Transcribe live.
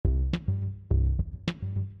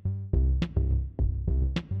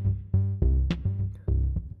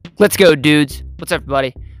Let's go, dudes. What's up,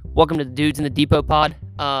 everybody? Welcome to the Dudes in the Depot pod.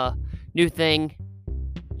 New thing.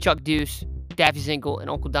 Chuck Deuce, Daffy Zinkle, and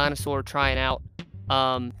Uncle Dinosaur are trying out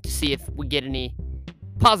to see if we get any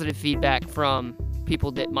positive feedback from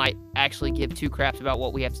people that might actually give two craps about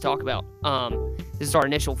what we have to talk about. This is our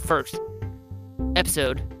initial first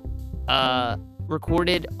episode,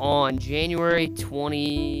 recorded on January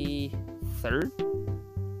 23rd.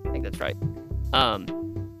 I think that's right.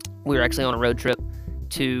 We were actually on a road trip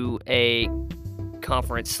to a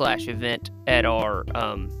conference/event at our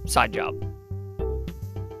side job.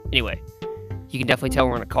 Anyway, you can definitely tell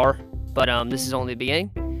we're in a car, but this is only the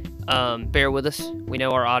beginning. Bear with us. We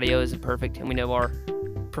know our audio isn't perfect, and we know our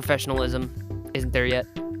professionalism isn't there yet,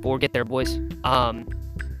 but we'll get there, boys.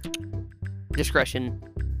 Discretion,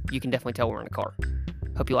 you can definitely tell we're in a car.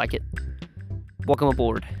 Hope you like it. Welcome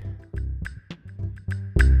aboard.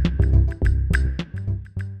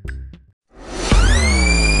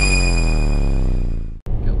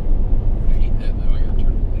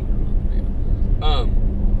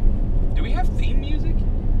 Do we have theme music?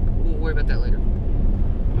 We'll worry about that later.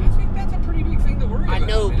 I think that's a pretty big thing to worry about. I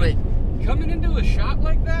know, man. but coming into a shot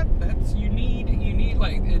like that, you need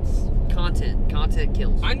like it's content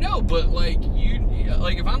kills. I know, but like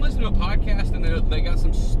if I'm listening to a podcast and they got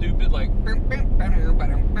some stupid like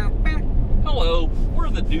hello, we're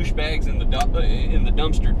the douchebags in the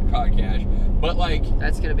dumpster podcast, but like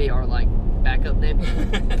That's gonna be our like backup name, I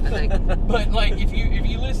think. But like if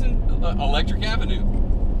you listen Electric Avenue,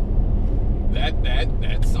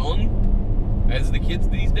 that song, as the kids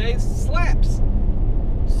these days, slaps.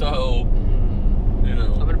 So you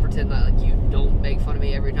know, I'm gonna pretend that like you don't make fun of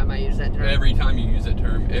me every time I use that term. every time you use that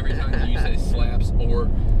term, every time you say slaps, or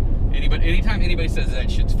anytime anybody says that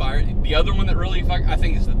shit's fire. The other one that really I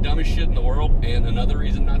think is the dumbest shit in the world, and another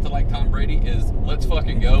reason not to like Tom Brady is let's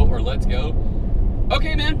fucking go, or let's go.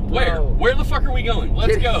 Okay, man, where? Bro. Where the fuck are we going?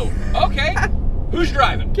 Let's go. Okay, who's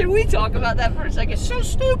driving? Can we talk about that for a second? It's so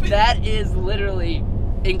stupid. That is literally,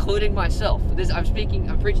 including myself. I'm preaching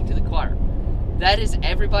to the choir. That is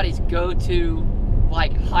everybody's go-to,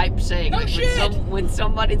 like, hype saying. No like, shit. When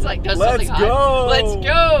somebody's like does Let's something go. hype. Let's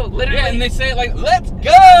go. Literally. Yeah, and they say it like, let's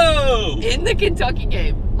go. In the Kentucky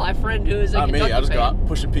game, my friend who is a Kentucky me. I just fan, got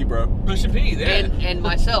pushing P, bro. Pushing P, yeah. and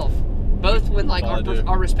myself, both when like That's all I do.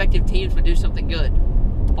 our respective teams would do something good,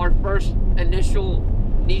 our first initial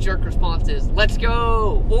knee-jerk response is let's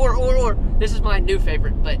go, or this is my new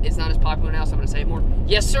favorite, but it's not as popular now, so I'm gonna say it more.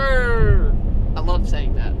 Yes, sir. I love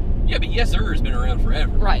saying that. Yeah, but yes sir has been around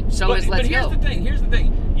forever. Right. So is let's but here's go. the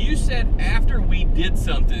thing. You said after we did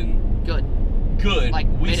something good, Like,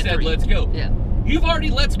 we made it said three. let's go. Yeah. You've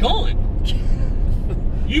already let's gone.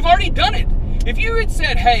 You've already done it. If you had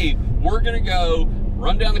said, hey, we're going to go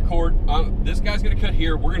run down the court, this guy's going to cut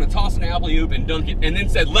here, we're going to toss an alley-oop and dunk it, and then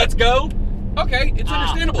said, let's go, okay, it's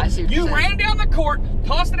understandable. I see what You you're saying. ran down the court,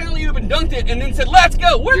 tossed an alley-oop and dunked it, and then said, let's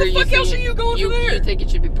go. Where the fuck else are you going from there? You think it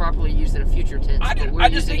should be properly used in a future tense, I but we're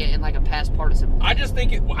just using think- it in like a past participle. I just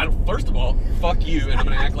think first of all, fuck you, and I'm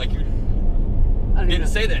going to act like you didn't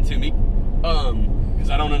say that to me, because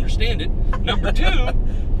I don't understand it. Number two,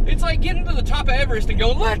 it's like getting to the top of Everest and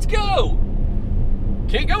going, let's go.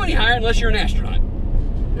 Can't go any higher unless you're an astronaut.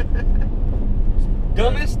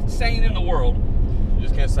 Dumbest saying in the world. You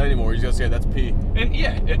just can't say anymore. You just gotta say that's P. And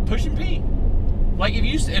yeah, pushing P. Like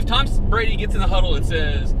if Tom Brady gets in the huddle and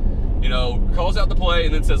says, calls out the play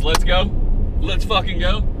and then says, let's go, let's fucking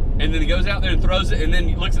go, and then he goes out there and throws it and then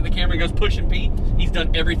he looks at the camera and goes, pushing P, he's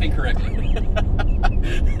done everything correctly.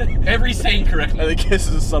 Every saying correctly. And then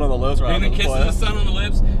kisses his son on the lips right And then after the kisses play. his son on the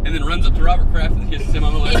lips, and then runs up to Robert Kraft and kisses him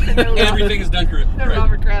on the lips. Everything is done correctly.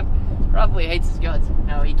 Robert Kraft probably hates his guts.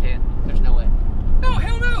 No, he can't. There's no way. No,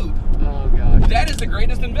 hell no. Oh gosh. That is the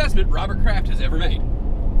greatest investment Robert Kraft has ever made.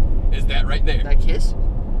 Is that right there? That kiss?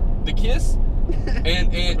 The kiss,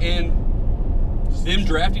 and them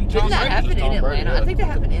drafting Tom Didn't that Brady. happen in Tom Brady, Atlanta? yeah. I think that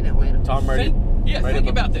happened in Atlanta. Tom Brady. Think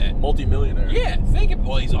about that. Multi-millionaire. Yeah,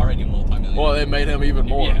 well, he's already a multi-millionaire. Well, they made him even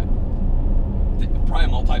more. Yeah. Probably a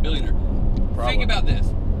multi-billionaire. Probably. Think about this.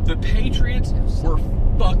 The Patriots were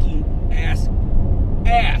fucking ass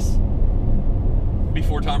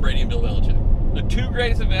before Tom Brady and Bill Belichick. The two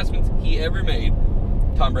greatest investments he ever made,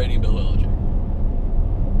 Tom Brady and Bill Belichick.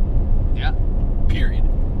 Yeah. Period.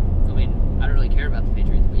 I mean, I don't really care about the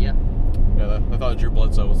Patriots, but yeah. Yeah, I thought Drew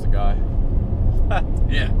Bledsoe was the guy.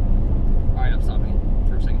 Yeah. All right, I'm stopping it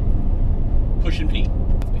for a second. Pushing P.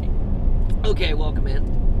 Okay, welcome in.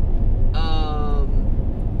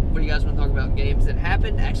 What do you guys want to talk about? Games that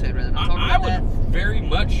happened? Actually, I'd rather not talk I about would that. very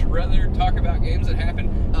much rather talk about games that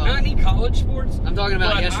happened. Not any college sports. I'm talking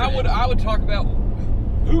about but yesterday. I would talk about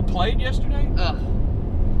who played yesterday.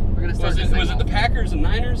 We're gonna start. Was it the Packers and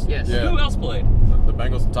Niners? Yes. Yeah. Who else played? The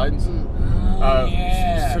Bengals and Titans.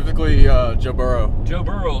 Yeah. Specifically, Joe Burrow. Joe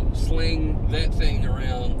Burrow sling that thing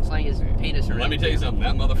around. Slang his penis around. Let me tell you something.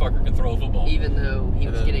 That motherfucker can throw a football. Even though he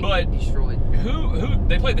was getting destroyed. Who?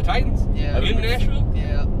 They played the Titans? Yeah. In Nashville?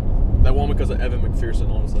 Yeah. That one because of Evan McPherson,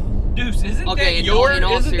 all of a sudden. Deuce, isn't Okay,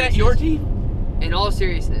 that your team? In all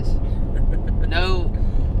seriousness, no,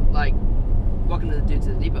 like, welcome to the Dudes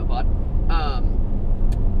in the Depot pod.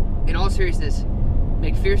 In all seriousness,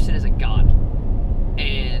 McPherson is a god,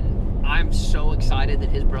 and I'm so excited that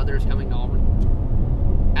his brother is coming to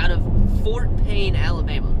Auburn. Out of Fort Payne,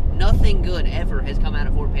 Alabama, nothing good ever has come out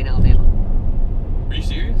of Fort Payne, Alabama. Are you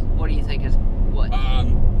serious? What do you think has what?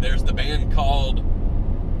 There's the band called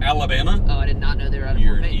Alabama. Oh, I did not know they were out of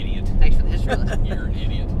You're Fort an Payne. idiot. Thanks for the history lesson. You're an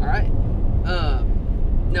idiot. All right.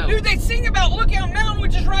 No. Dude, they sing about Lookout Mountain,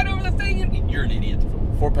 which is right over the thing. And you're an idiot.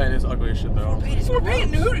 Fort Payne is ugly as shit, though. Fort Payne is Fort Payne,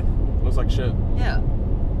 gross. dude. Looks like shit. Yeah.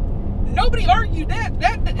 Nobody argued that.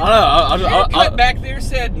 I know. Haircut back there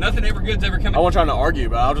said nothing ever good's ever coming. I wasn't trying to argue,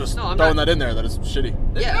 but I was just I'm throwing not- that in there that it's shitty.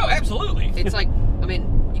 Yeah. No, absolutely. It's like, I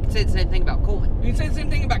mean, you can say the same thing about Coleman. You can say the same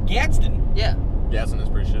thing about Gadsden. Yeah. Gaston is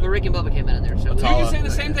pretty shit. But Rick and Bubba came out in there, so You Tala. can say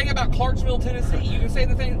the same thing about Clarksville, Tennessee. You can say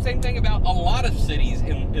the same thing about a lot of cities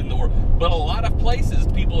in the world. But a lot of places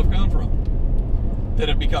people have come from that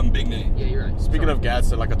have become big names. Yeah, you're right. Speaking of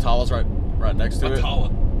Gadsden, like Atala's right next to it. Atala.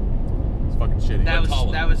 It's fucking shitty.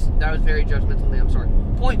 that was very judgmental of me. I'm sorry.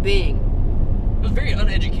 Point being, It was very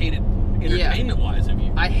uneducated entertainment-wise of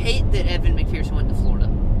you. I hate that Evan McPherson went to Florida.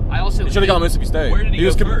 I also He should have gone Mississippi State. Where did he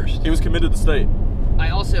was go first? He was committed to state. I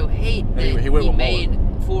also hate that He he, went with made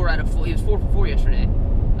 4 out of 4. He was 4 for 4 yesterday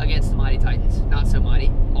against the mighty Titans. Not so mighty.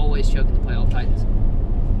 Always choking the playoff Titans.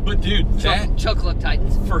 But dude, Chuck Luck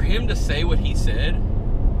Titans. for him to say what he said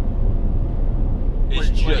is What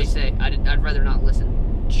did he just say? I'd rather not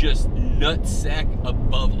listen. just nutsack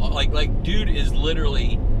above. Like dude is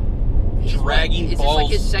literally He's dragging Is balls. this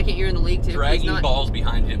like his second year in the league too? dragging He's not, balls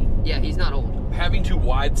behind him, Yeah, he's not old. having to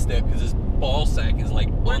wide step because his ball sack is like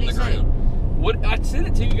What on did the he say? ground. What I sent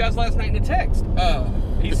it to you guys last night in a text.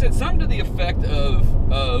 He said something to the effect of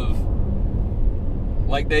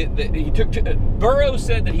like he took Burrow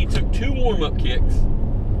said that he took 2 warm-up kicks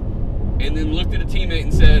and then looked at a teammate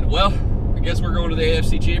and said, "Well, I guess we're going to the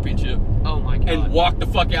AFC Championship," Oh my god. and walked the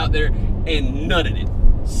fuck out there and nutted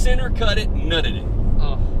it, center cut it, nutted it.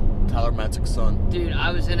 Oh, Tyler Matzek's son. dude,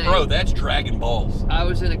 I was in Bro, that's dragging balls.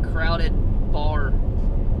 a crowded bar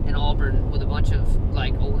in Auburn with a bunch of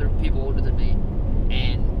like people older than me,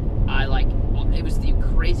 and it was the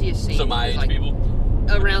craziest scene. So my age Like, people.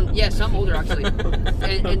 around, yeah, some older actually.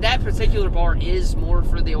 and that particular bar is more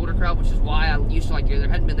for the older crowd, which is why I used to like to go there.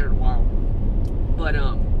 Hadn't been there in a while, but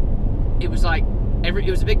it was like it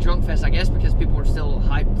was a big drunk fest, I guess, because people were still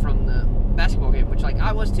hyped from the basketball game, which like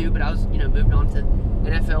I was too, but I was moved on to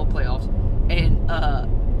NFL playoffs,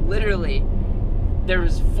 and literally there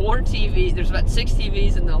was 4 TVs. There's about 6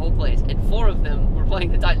 TVs in the whole place, and 4 of them were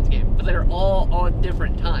playing the Titans game, but they're all on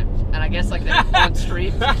different times, and I guess like they're on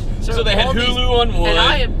stream. So they had all Hulu on one, and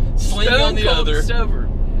I am Sling stone on the cold other. sober,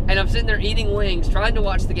 and I'm sitting there eating wings, trying to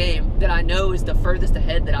watch the game that I know is the furthest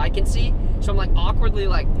ahead that I can see. So I'm like awkwardly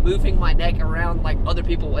like moving my neck around like other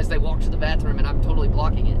people as they walk to the bathroom, and I'm totally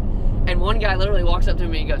blocking it. And one guy literally walks up to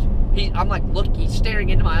me and goes, I'm like, look, he's staring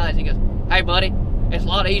into my eyes. He goes, "Hey, buddy, it's a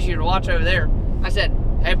lot easier to watch over there." I said,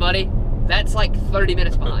 "Hey, buddy, that's like 30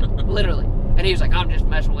 minutes behind," literally. And he was like, "I'm just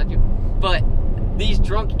messing with you." But these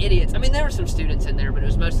drunk idiots, I mean, there were some students in there, but it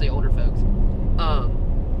was mostly older folks,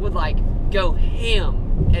 would like go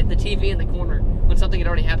ham at the TV in the corner when something had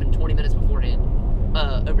already happened 20 minutes beforehand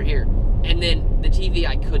over here. And then the TV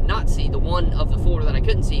I could not see, the one of the 4 that I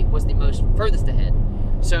couldn't see, was the most furthest ahead.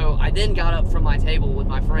 So I then got up from my table with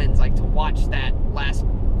my friends, like, to watch that last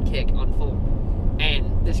kick unfold.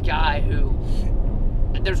 And this guy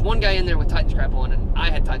there's one guy in there with Titans crap on, and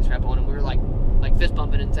I had Titans crap on, and we were like fist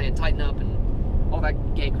bumping and saying "tighten up" and all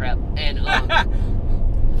that gay crap. And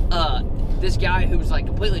this guy who was like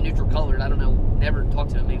completely neutral colored, I don't know, never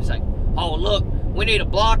talked to him. He was like, "Oh, look, we need a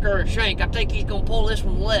block or a shank. I think he's gonna pull this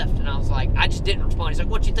from the left." And I was like, I just didn't respond. He's like,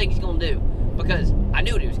 "What you think he's gonna do?" Because I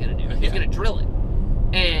knew what he was gonna do. He's gonna drill it.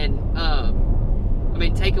 And I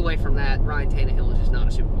mean, take away from that, Ryan Tannehill is just not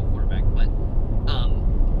a Super Bowl quarterback. But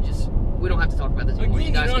we don't have to talk about this anymore.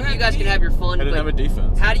 Again, You guys can have your fun. I didn't have a But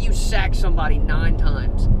defense. how do you sack somebody 9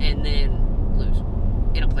 times and then lose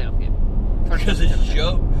in a playoff game? Because it's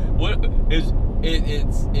Joe. What is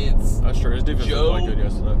it's That's true. His defense Joe- was quite good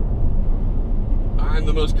yesterday. I'm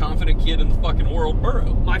the most confident kid in the fucking world,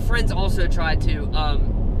 Burrow. My friends also tried to,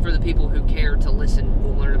 for the people who care to listen,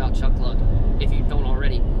 will learn about Chuck Luck, if you don't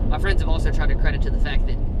already. My friends have also tried to credit to the fact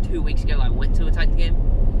that 2 weeks ago I went to a Titans game,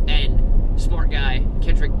 and smart guy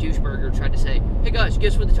Kendrick Doucheburger tried to say, "Hey guys,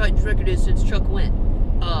 guess what the Titans record is since Chuck went?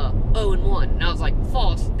 0-1." And I was like,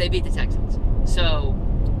 false. They beat the Texans. So,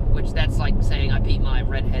 which that's like saying I beat my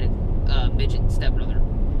redheaded midget stepbrother.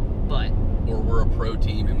 But Or we're a pro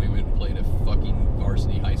team and we went and played a fucking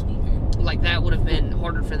varsity high school team. like that would have been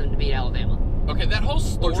harder for them to beat Alabama. Okay, that whole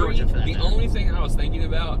story. Georgia, for that the matter. only thing I was thinking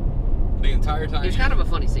about the entire time. It's kind of a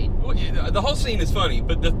funny scene. Well, yeah, the whole scene is funny,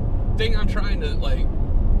 but the thing I'm trying to like.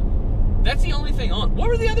 That's the only thing on. What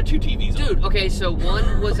were the other two TVs on? Dude, okay, so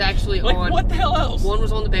one was actually like, on. what the hell else? One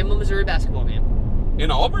was on the Bama Missouri basketball game.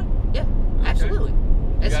 In Auburn? Yeah, absolutely.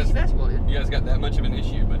 SEC basketball game. You guys got that much of an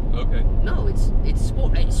issue, but okay. No, it's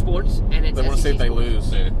sports, and it's. They want to see if they sports.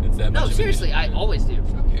 lose. Yeah, it's that much No, of seriously, an issue. I always do.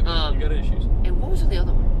 Okay, man, you got issues. And what was on the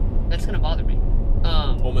other one? That's gonna bother me.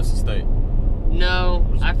 Ole Miss State. No,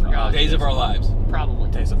 I forgot. Days of Our Lives.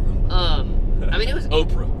 Probably. Taste of. I mean, it was.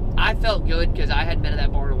 Oprah. I felt good because I hadn't been to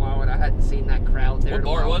that bar in a while, and I hadn't seen that crowd there. What in a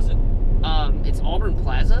bar while. was it? It's Auburn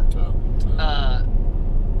Plaza.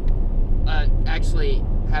 Actually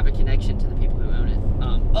have a connection to the people who own it.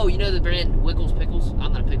 Oh, you know the brand Wiggles Pickles?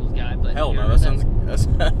 I'm not a pickles guy, but Hell you no, ever that heard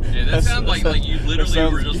sounds. Yeah, that sounds like you literally were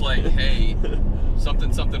sounds- just like, hey,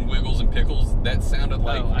 something Wiggles and Pickles. That sounded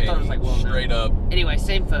like I thought it was like well known. straight up Anyway,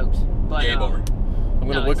 same folks. But gay bar. I'm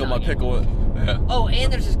gonna No, it's wiggle my not gay. pickle. Yeah. oh,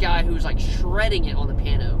 and there's this guy who was like shredding it on the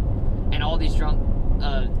piano, and all these drunk,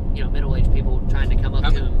 middle-aged people trying to come up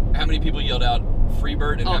to him. How many people yelled out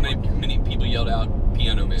Freebird, and Oh how my many people yelled out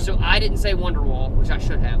Piano Man? So I didn't say Wonderwall, which I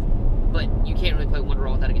should have, but you can't really play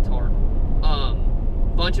Wonderwall without a guitar.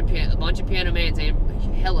 Bunch of Piano Mans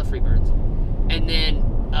and hella Freebirds, and then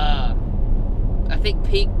I think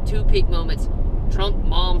two peak moments. Trump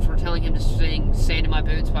moms were telling him to sing "Sand in My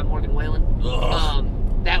Boots" by Morgan Wallen. Ugh.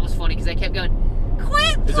 That was funny because they kept going,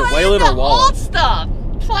 "Quit Is it playing Waylon the or Wallen? old stuff.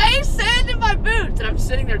 Play "Sand in My Boots." And I'm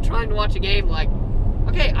sitting there trying to watch a game like,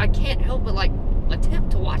 okay, I can't help but like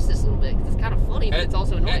attempt to watch this a little bit because it's kind of funny, but it's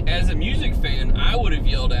also annoying. As a music fan, I would have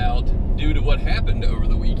yelled out, due to what happened over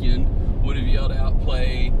the weekend, would have yelled out,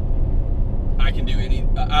 play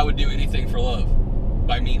I would do anything for love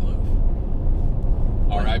by Meatloaf.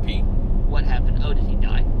 R.I.P. What happened? Oh, did he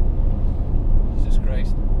die? Jesus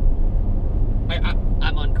Christ.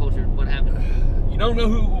 I'm uncultured. What happened? You don't know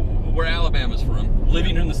where Alabama's from,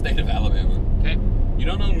 living in the state of Alabama. Okay. You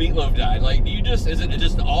don't know Meatloaf died. Like, is it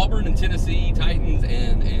just Auburn and Tennessee Titans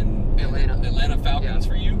and Atlanta Falcons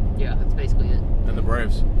for you? Yeah, that's basically it. And the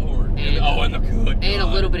Braves. Lord. And- And the good And a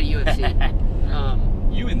God. little bit of UFC.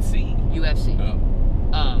 UNC. UFC.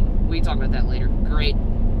 Oh. We can talk about that later. Great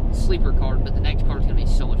sleeper card, but the next card is going to be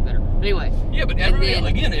so much better. But anyway. Yeah, but And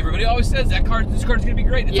then- everybody always says this card's going to be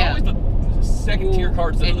great. It's Yeah. always the second tier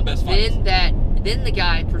cards that are the best fights. Then the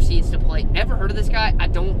guy proceeds to play. Ever heard of this guy? I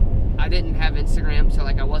didn't have Instagram, so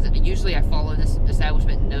like I wasn't. Usually I follow this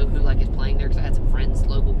establishment and know who like is playing there because I had some friends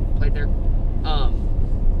local who played there.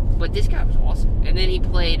 But this guy was awesome. And then he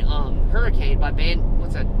played Hurricane by band.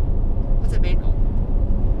 What's that band called?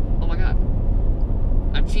 Oh my god,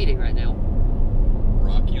 I'm cheating right now.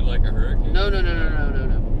 Rock you like a hurricane? No.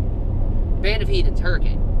 Band of Heathens,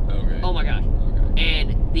 Hurricane. Okay. Oh my gosh. Okay.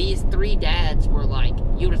 And these three dads were like,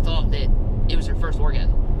 you would have thought that it was their first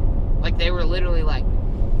orgasm. Like they were literally like,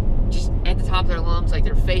 just at the top of their lungs, like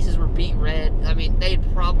their faces were beet red. I mean, they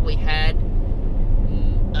had probably had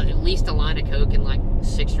at least a line of Coke and like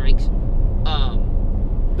 6 drinks.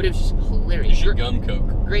 But it was just You hilarious. should gum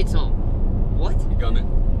Coke. Great song. What? Gum it.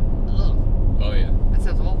 Ugh. Oh, yeah. That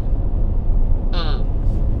sounds awful.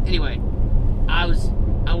 Anyway, I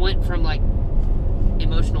went from like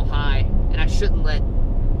emotional high, and I shouldn't let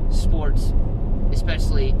sports,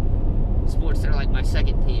 especially sports that are like my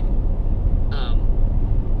second team,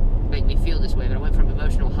 make me feel this way. But I went from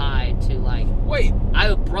emotional high to like, Wait. I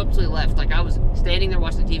abruptly left. Like I was standing there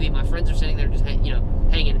watching the TV, my friends are sitting there just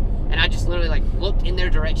hanging, and I just literally like looked in their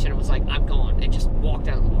direction and was like, I'm gone, and just walked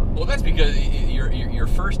out of the bar. Well, that's because your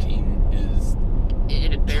first team is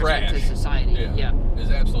An embarrassment trash. to society. Yeah. Is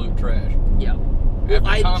absolute trash. Yeah. After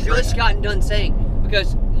I Tom had just Brady- gotten done saying,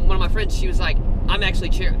 because one of my friends, she was like, I'm actually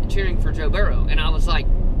cheering for Joe Burrow. And I was like,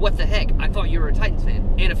 what the heck? I thought you were a Titans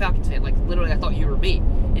fan and a Falcons fan. Like, literally, I thought you were me.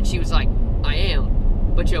 And she was like, I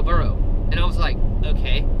am, but Joe Burrow. And I was like,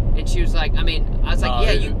 okay. And she was like, I was like,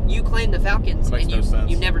 yeah, you claim the Falcons Makes and no sense.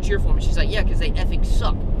 you never cheer for them. And she's like, yeah, because they effing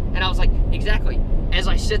suck. And I was like, exactly. As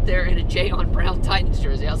I sit there in a Jayon Brown Titans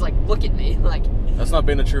jersey, I was like, look at me. Like, That's not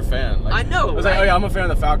being a true fan. Like, I know, It's like, right? oh yeah, I'm a fan of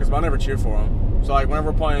the Falcons, but I never cheer for them. So like,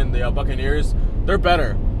 whenever we're playing the Buccaneers, they're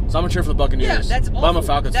better. So I'm gonna cheer for the Buccaneers. yeah, that's awful. But I'm a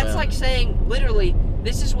Falcons fan. That's like saying, literally,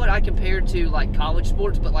 this is what I compare to like college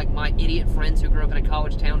sports, but like my idiot friends who grew up in a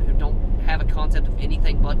college town who don't have a concept of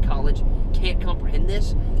anything but college can't comprehend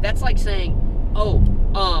this. That's like saying,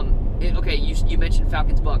 okay, you mentioned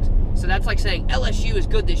Falcons Bucks, so that's like saying LSU is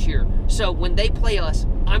good this year, so when they play us,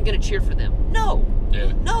 I'm gonna cheer for them. No,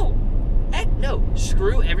 no, heck no.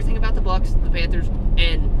 Screw everything about the Bucks, the Panthers,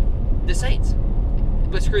 and the Saints,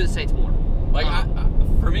 but screw the Saints more. Like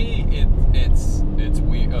for me, it's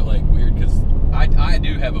weird, weird because I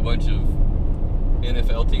do have a bunch of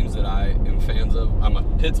NFL teams that I am fans of. I'm a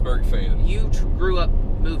Pittsburgh fan. You grew up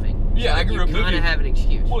moving. Yeah, I grew up moving. You kind of have an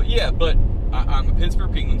excuse. Well, yeah, but I'm a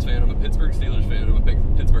Pittsburgh Penguins fan. I'm a Pittsburgh Steelers fan. I'm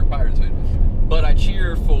a Pittsburgh Pirates fan. But I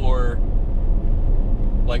cheer for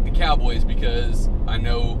like the Cowboys because I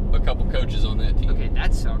know a couple coaches on that team. Okay,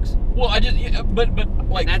 that sucks. Well, but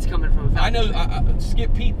like and that's coming from a Falcons I know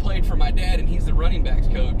Skip Pete played for my dad, and he's the running backs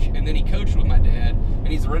coach, and then he coached with my dad, and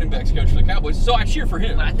he's the running backs coach for the Cowboys. So I cheer for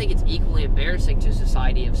him. But I think it's equally embarrassing to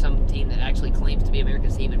society of some team that actually claims to be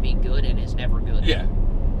America's team and being good and is never good. Yeah.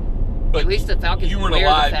 But at least the Falcons you weren't wear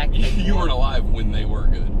alive. the fact that You weren't alive when they were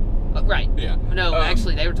good. Right. Yeah. No,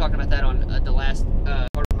 actually, they were talking about that on the last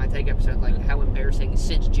part of my take episode, like how embarrassing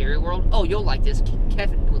since Jerry World. Oh, you'll like this.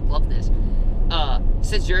 Kevin would love this.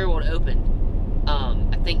 Since Jerry World opened,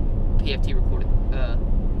 I think PFT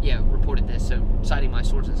reported this. So citing my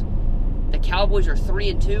sources, the Cowboys are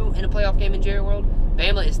 3-2 in a playoff game in Jerry World.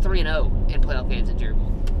 Bama is 3-0 in playoff games in Jerry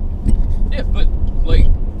World. Yeah, but like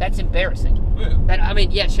that's embarrassing.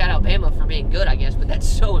 Yeah. Shout out Bama for being good, I guess, but that's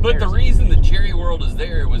so embarrassing. But the reason the Jerry World is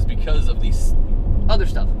there was because of these other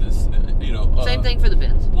stuff. Same thing for the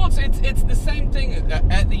Benz. Well, it's the same thing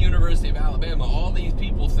at the University of Alabama. All these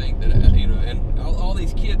people think that and all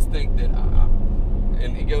these kids think that,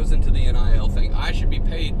 and it goes into the NIL thing. I should be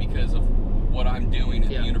paid because of what I'm doing at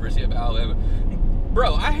the University of Alabama.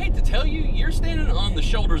 Bro, I hate to tell you, you're standing on the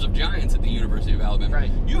shoulders of giants at the University of Alabama.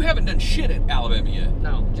 Right. You haven't done shit at Alabama yet.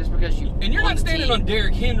 No, just because you. And you're not standing on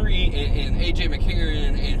Derrick Henry and AJ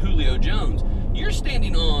McCarron and Julio Jones. You're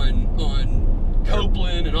standing on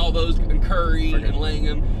Copeland and all those, and Curry and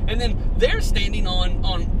Langham, and then they're standing on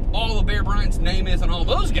all of Bear Bryant's, Namath, and all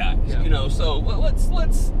those guys. Yeah. So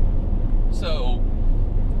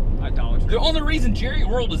Idolatry. The only reason Jerry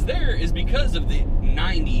World is there is because of the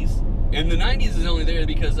 90s. And the 90s is only there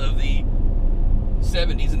because of the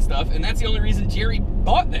 70s and stuff, and that's the only reason Jerry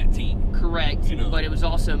bought that team. Correct, but it was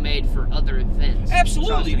also made for other events.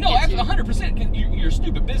 Absolutely. No, 100%. You're a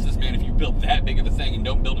stupid businessman if you build that big of a thing and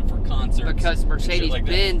don't build it for concerts. Because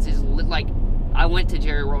Mercedes-Benz is like, I went to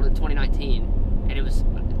Jerry World in 2019, and it was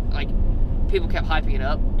like, people kept hyping it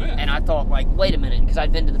up, and I thought, like, wait a minute, because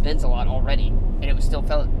I'd been to the Benz a lot already, and it was still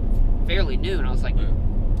fairly new, and I was like,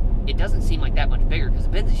 it doesn't seem like that much bigger, because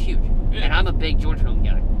the Benz is huge. Yeah. And I'm a big Georgia Dome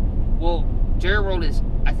guy. Well, Jerry World is,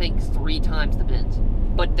 I think, 3 times the Benz.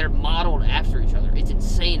 But they're modeled after each other. It's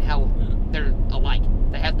insane how they're alike.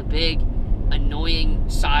 They have the big, annoying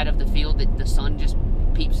side of the field that the sun just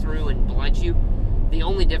peeps through and blinds you. The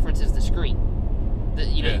only difference is the screen.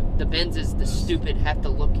 The Benz is the stupid, have to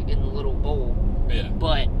look in the little bowl. Yeah.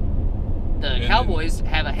 But the Cowboys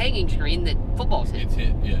have a hanging screen that football's hit. It's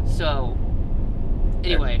hit, yeah. So...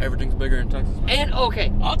 Anyway, everything's bigger in Texas. Man. And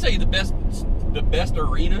I'll tell you the best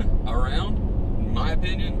arena around, in my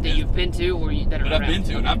opinion, that you've been to, or that I've been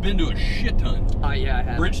to, and I've been to a shit ton. Oh yeah, I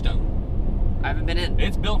have. Bridgestone. I haven't been in.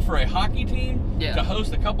 It's built for a hockey team to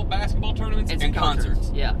host a couple basketball tournaments and concerts.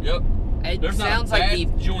 Yeah. Yep. It sounds like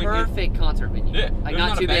the perfect concert venue. Yeah. Like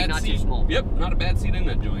not too big, not too small. Yep. Not a bad seat in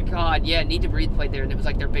that joint. God, yeah. Need to Breathe played there, and it was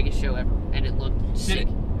like their biggest show ever, and it looked sick.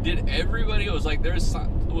 Did everybody? It was like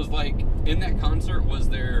in that concert, was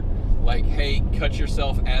there like, hey, cut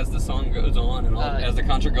yourself as the song goes on and as the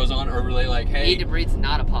concert goes on, or were they like, hey, Need to Breathe's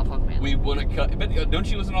not a pop punk band. We want to cut, but don't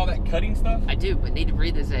you listen to all that cutting stuff? I do, but Need to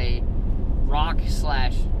Breathe is a rock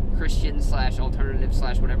 / Christian / alternative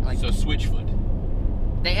 / whatever. Like, so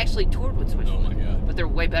Switchfoot. They actually toured with Switchfoot. Oh my god! But they're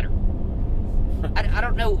way better. I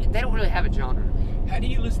don't know. They don't really have a genre. How do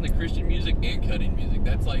you listen to Christian music and cutting music?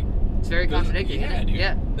 That's like. It's very contradicting, isn't it? Dude.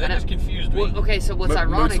 Yeah. That just confused me. Well, okay, so what's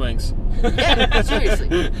ironic... Mood swings. Yeah,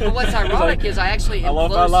 seriously. But what's ironic is I actually am I love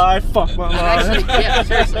close... my life, fuck my life. Yeah,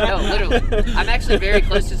 seriously, no, literally. I'm actually very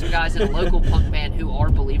close to some guys in a local punk band who are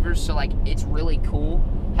believers, so, like, it's really cool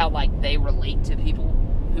how, like, they relate to people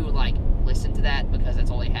who, like, listen to that because that's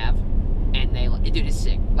all they have. And they... Dude, it's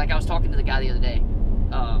sick. Like, I was talking to the guy the other day.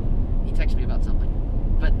 He texted me about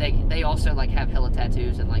something. But they also, like, have hella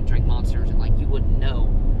tattoos and, like, drink Monsters, and, like, you wouldn't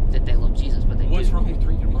know that they love Jesus, but they What's do. wrong with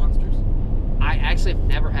drinking Monsters? I actually have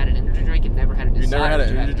never had an energy drink and never had a desire. You never had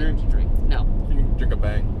an energy drink? No. You can drink a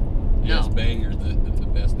Bang. Yes, Bang are the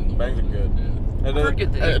best in the Bangs world. are good. Yeah. And I've heard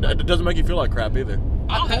good things. it doesn't make you feel like crap either.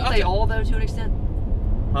 Don't they all though to an extent?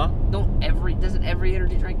 Huh? Doesn't every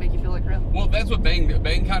energy drink make you feel like crap? Well, that's what Bang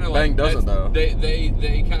kind of like. Bang doesn't though.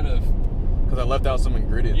 They kind of. Because I left out some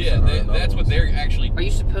ingredients. Yeah, that's what they're actually. Are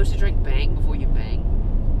you supposed to drink Bang before you bang?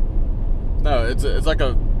 No,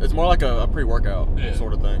 it's more like a pre-workout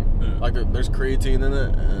sort of thing. Yeah. Like there's creatine in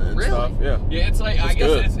it and Really? stuff. Yeah. Yeah, it's like I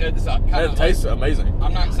guess it's kind of. It tastes amazing.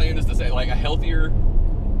 I'm not saying this to say like a healthier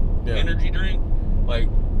energy drink, like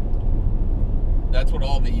that's what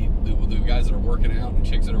all the guys that are working out and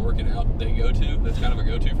chicks that are working out they go to. That's kind of a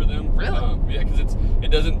go-to for them. Really? Yeah, because it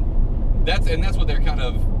doesn't. That's what they're kind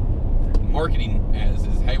of marketing as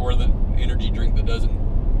is. Hey, we're the energy drink that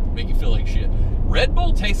doesn't make you feel like shit. Red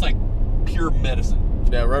Bull tastes like pure medicine.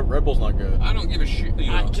 Yeah, Red Bull's not good. I don't give a shit.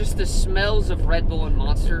 You know. Just the smells of Red Bull and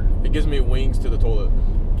Monster. It gives me wings to the toilet.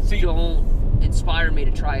 See, don't inspire me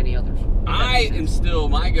to try any others. I am still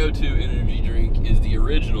my go-to energy drink is the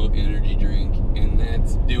original energy drink, and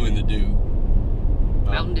that's doing the do.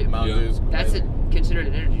 Mountain Dew. Mountain Yeah. Dew's That's considered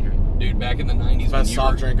an energy drink. Dude, back in the 90s Best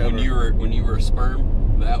soft drink when you were a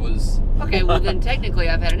sperm, that was Okay, well then technically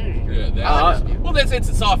I've had an energy drink. yeah, I like this well it's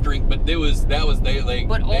a soft drink, but they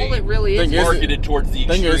But all it really is marketed towards the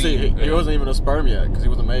thing extreme. is, he wasn't even a sperm yet because he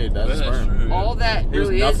wasn't made as a That's sperm. true. all that He was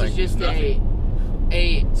really is nothing. just Nothing.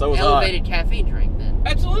 a So was I. elevated caffeine drink then.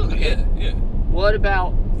 Absolutely, Okay. yeah. What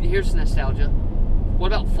about here's nostalgia. What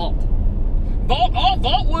about Vault? All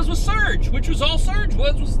Vault was Surge, which was all Surge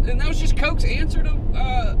was, and that was just Coke's answer to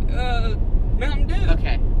Mountain Dew.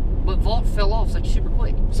 Okay. But Vault fell off like super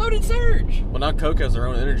quick. So did Surge. Well, now Coke has their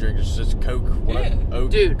own energy drink. It's just Coke, whatever. Yeah.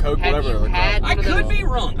 Oat, Dude, Coke, have whatever. you they're had- called. I One of could those.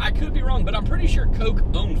 be wrong, but I'm pretty sure Coke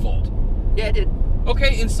owned Vault. Yeah, it did.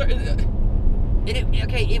 Okay,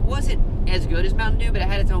 It wasn't as good as Mountain Dew, but it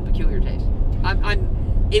had its own peculiar taste.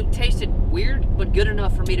 It tasted weird, but good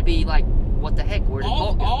enough for me to be like, what the heck? Where did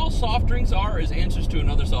Vault go? all soft drinks are is answers to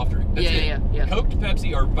another soft drink. That's it. Yeah. Coke to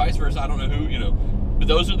Pepsi or vice versa. I don't know who, but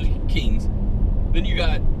those are the kings. Then you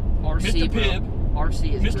got RC, Mr. bro. Pibb.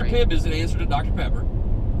 RC is Mr. great. Pibb is an answer to Dr. Pepper.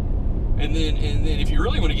 And then if you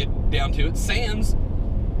really want to get down to it, Sam's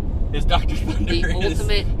is Dr. Thunder. The is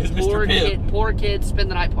ultimate Mr. Pibb. poor kid spend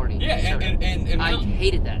the night party. Yeah, and I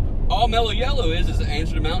hated that. all Mellow Yellow is an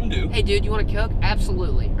answer to Mountain Dew. Hey dude, you want a Coke?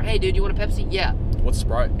 Absolutely. Or hey dude, you want a Pepsi? Yeah. What's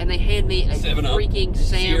Sprite? And they hand me a 7-Up, freaking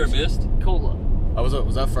Sierra Sam's Mist. Cola. Oh,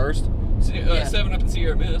 was that first? Yeah. 7-Up and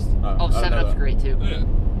Sierra Mist. Oh, I didn't 7 know Up's that. great too. Yeah.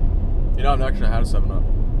 You know, I've actually had a 7-Up.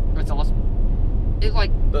 It's awesome. It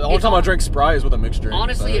like The only time I drink Sprite is with a mixed drink.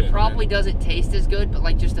 honestly, so- it probably doesn't taste as good, but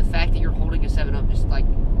like just the fact that you're holding a 7 Up just like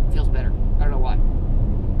feels better. I don't know why.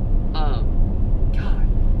 God.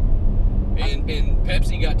 And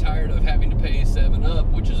Pepsi got tired of having to pay 7-Up,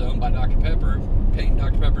 which is owned by Dr. Pepper, paying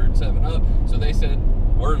Dr. Pepper 7-Up. So they said,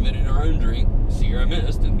 we're inventing our own drink, Sierra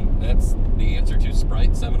Mist, and that's the answer to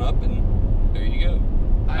Sprite, 7-Up, and there you go.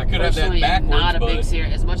 I could have that personally am backwards, not a big but Sierra.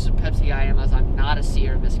 As much as a Pepsi guy I am, as I'm not a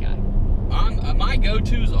Sierra Mist guy. my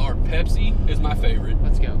go-tos are Pepsi is my favorite,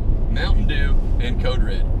 Let's go. Mountain Dew, and Code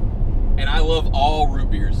Red. And I love all root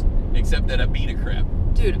beers, except that Abita crap.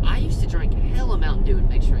 Dude, I used to drink hella Mountain Dew in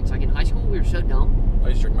mixed drinks. Like in high school, we were so dumb. I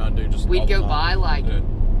used to drink Mountain Dew just all We'd the go time. buy like, Yeah.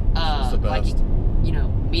 It's the like best.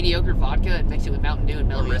 mediocre vodka and mix it with Mountain Dew and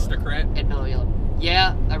Mellow Yellow. Aristocrat. And Mellow Yellow.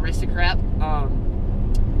 Yeah, Aristocrat.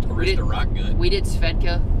 Arista Rock good. We did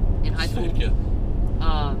Svedka in high school.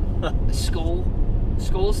 Svedka. Skull.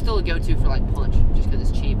 Skull's still a go-to for like punch, just because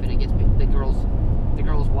it's cheap and it gets the girls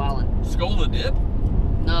wildin'. Skull the dip?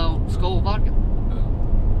 No, Skull vodka.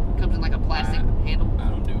 Oh, Comes in like a plastic handle. I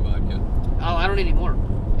don't do vodka. Oh, I don't anymore,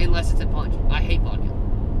 unless it's a punch. I hate vodka,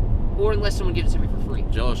 or unless someone gives it to me for free.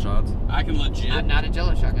 Jello shots. I can legit. I'm not a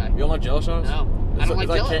Jello shot guy. You don't like Jello shots? No, I don't like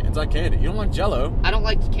Jello. It's like candy. You don't like Jello? I don't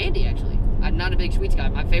like candy actually. I'm not a big sweets guy.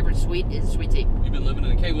 My favorite sweet is sweet tea. You've been living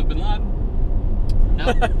in a cave with Bin Laden? No,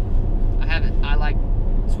 I haven't. I like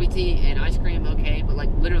sweet tea and ice cream, okay, but like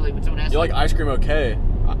literally when someone asks You me, like ice cream, okay?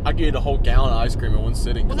 I could eat a whole gallon of ice cream in one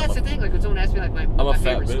sitting. well, that's the thing. Like when someone asks me like I'm a my fat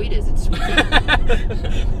favorite bitch. sweet is, it's sweet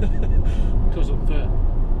tea. Because I'm fat.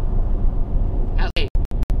 Hey,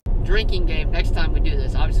 drinking game. Next time we do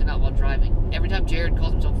this, obviously not while driving. Every time Jared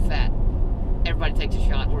calls himself fat, everybody takes a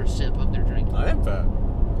shot or a sip of their drink. I am fat.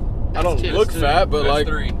 I That's don't two. look That's fat, but That's like,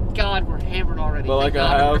 3. God, we're hammered already. But Thank like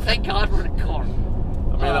I God. have- Thank God we're in a car. I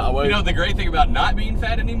mean, I weigh. You know the great thing about not being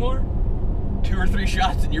fat anymore? 2 or 3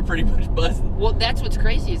 shots and you're pretty much buzzing. Well, that's what's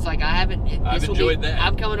crazy. It's like I haven't. I've enjoyed that.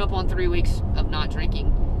 I'm coming up on 3 weeks of not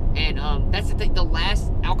drinking, and that's the thing. The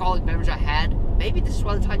last alcoholic beverage I had, maybe this is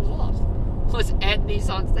why the Titans lost, was at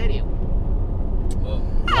Nissan Stadium.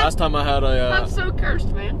 Last time I had I'm so cursed,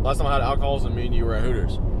 man. last time I had alcohols and me and you were at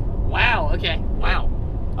Hooters. Wow. Okay. Wow.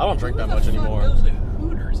 I don't drink that much Who the fuck anymore. goes to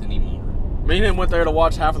Hooters anymore? Me and him went there to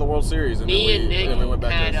watch half of the World Series, and Me and Nick then we went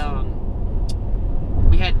back had to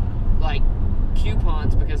we had like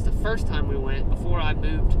coupons because the first time we went before I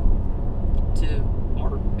moved to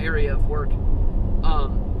our area of work,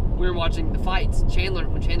 we were watching the fights.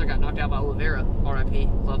 When Chandler got knocked out by Oliveira, R.I.P.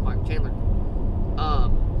 Love Michael Chandler.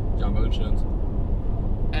 John Moonstones.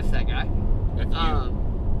 F that guy. F you.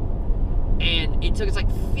 And it took us like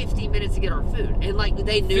 50 minutes to get our food, and like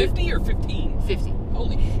they knew 50 or 15? 50.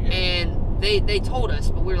 Holy shit. And they told us,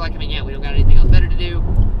 but we were like, I mean, yeah, we don't got anything else better to do.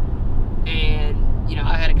 And you know,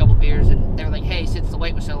 I had a couple beers, and they were like, hey, since the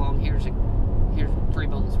wait was so long, here's 3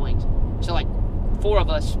 boneless wings. So like 4 of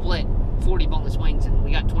us split 40 boneless wings, and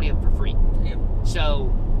we got 20 of them for free. Damn.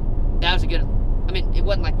 So that was a good. I mean, it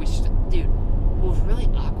wasn't like dude. It was really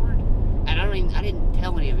awkward, and I didn't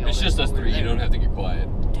tell any of y'all. It's just us 3. You don't have to get quiet.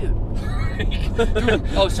 Dude.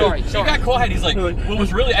 Oh, sorry. He got quiet. He's like, what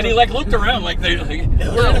was really? And he like looked around like we're in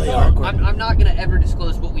a really bar. awkward. I'm not gonna ever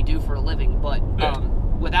disclose what we do for a living, but Yeah.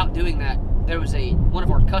 without doing that, there was one of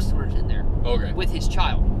our customers in there Okay. with his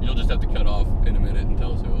child. You'll just have to cut off in a minute and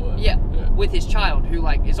tell us who it was. Yeah, with his child, who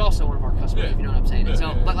like is also one of our customers. Yeah. If you know what I'm saying. And Yeah, so,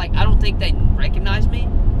 yeah. but like I don't think they recognize me,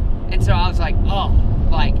 and so I was like, oh,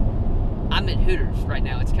 like I'm at Hooters right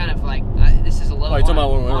now. It's kind of like this is a low. Oh, you talking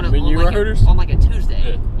about when you were at Hooters? On like a Tuesday,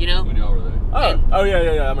 Yeah. you know. When y'all were there. Oh yeah.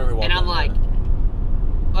 I remember walking. And I'm like,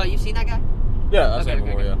 oh, you seen that guy? yeah, I've Okay, seen him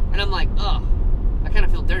before, okay. yeah. And I'm like, oh, I kind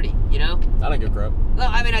of feel dirty, you know? I didn't give a crap. No,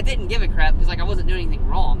 I mean, I didn't give a crap because, like, I wasn't doing anything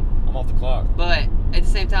wrong. I'm off the clock. But at the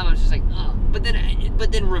same time, I was just like, oh. But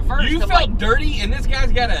then reversed. You I'm felt like, dirty, and this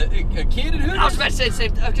guy's got a kid in Hooters. I was about to say the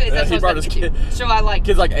same thing. Okay, that's he what I brought was his about to kid. do. So I, like,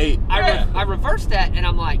 Kid's like 8. I reversed that, and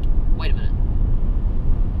I'm like, wait a minute.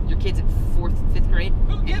 Your kid's in 4th, 5th grade?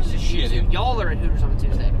 Who gives a shit? Y'all are at Hooters on a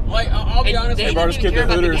Tuesday. Like, I'll be And honest. they He brought his didn't kid even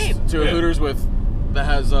to care about the Hooters game. to a Yeah. Hooters that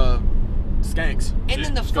has skanks. And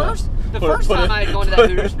then the Just go. first Put time it- I had gone to that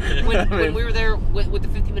put it- Hooters, when I mean- we were there with the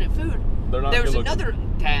 50-minute food, They're not there was good looking. another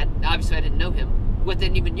dad, obviously I didn't know him, with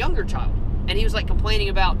an even younger child. And he was like complaining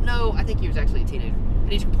about, no, I think he was actually a teenager.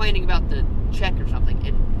 And he's complaining about the check or something.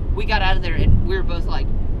 And we got out of there and we were both like,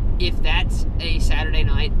 if that's a Saturday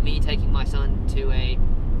night, me taking my son to a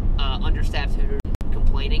understaffed Hooters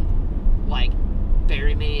complaining, like,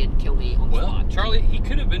 bury me and kill me on the Well, spot. Charlie, he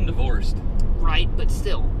could have been divorced. Right, but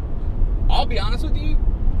still. I'll be honest with you.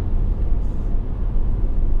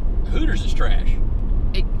 Hooters is trash.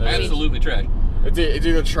 It, I mean, Absolutely trash. It's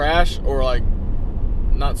either trash or like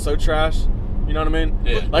not so trash. You know what I mean?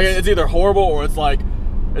 Yeah. Like it's either horrible or it's like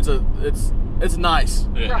it's nice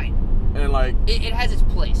Yeah. Right. and like It has its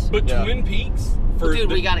place. But Yeah. Twin Peaks,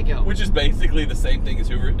 Dude, we gotta go. Which is basically the same thing as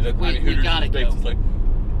Hooters. We Hooters gotta is go. basically like,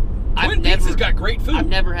 I've Twin Peaks has got great food. I've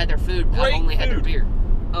never had their food. I've Great only had their food. beer.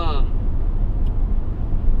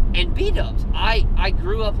 And B-dubs. I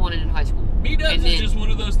grew up on it in high school. B-dubs And is then- just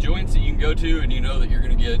one of those joints that you can go to and you know that you're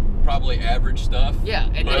going to get probably average stuff. Yeah,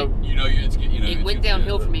 and But then you know it's it went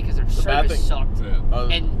downhill for me because their bad service thing- sucked. Yeah.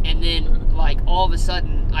 And then like all of a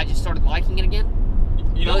sudden I just started liking it again.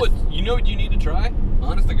 You know what you need to try?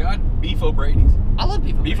 Honest to God, Beef O'Brady's. I love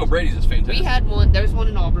Beef Beef O'Brady's. O'Brady's is fantastic. We had one. There's one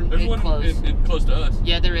in Auburn. There's it one closed. close to us.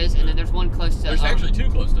 Yeah, there is, and then there's one close to. There's actually 2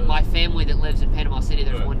 close to us. My family that lives in Panama City.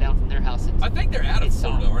 There's Yeah. one down from their house. I think they're out of it's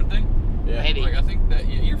Florida, solid. aren't they? yeah. Maybe. Like I think that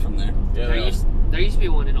you're from there. Yeah, There used to be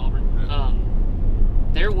one in Auburn. Yeah.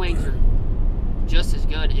 Their wings are just as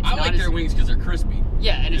good. It's I not like as, their wings because they're crispy.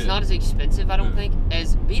 Yeah, and it's Yeah. not as expensive, I don't Yeah. think,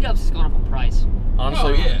 as B-dubs has gone up on price.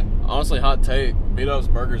 Honestly, Oh, yeah. honestly, hot take. Beat-Up's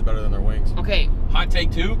burger's better than their wings. Okay, Hot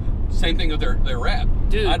take 2, same thing with their wrap.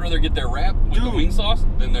 Dude. I'd rather get their wrap with the wing sauce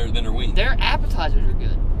than their wings. their appetizers are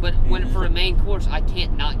good, but when for a main course, I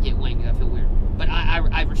can't not get wings. I feel weird, but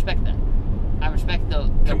I respect that. I respect the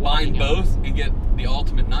Combine wanting it. both and get the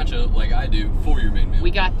ultimate nacho like I do for your main meal.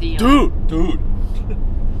 We got the Dude, Dude.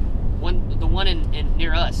 the one in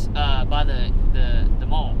near us by the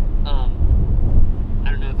mall. I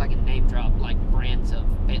don't know if I can name drop like brands of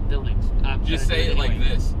buildings. I'm Just gonna say do it like anyway.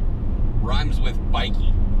 this. Rhymes with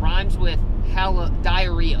bikey. Rhymes with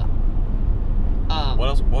diarrhea. what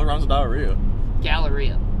else? What rhymes with diarrhea?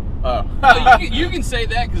 Galleria. Oh. You can say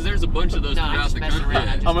that because there's a bunch of those No, I'm throughout just the messing country. around.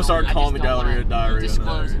 I just I'm gonna start don't- I calling just the don't Galleria wanna diarrhea.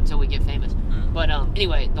 Disclose until we get famous. Yeah. But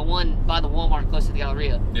anyway, the one by the Walmart close to the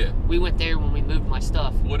Galleria. Yeah. We went there when we moved my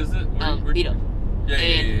stuff. What is it? Beat up. Yeah,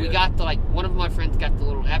 And we got the one of my friends got the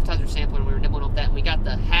little appetizer sampler and we were nibbling off that, and we got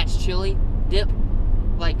the Hatch chili dip.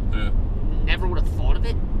 Like, Yeah. never would have thought of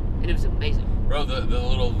it, and it was amazing. Bro,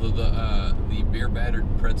 the beer battered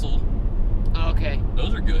pretzel, Okay.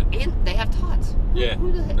 those are good. And they have tots. Yeah.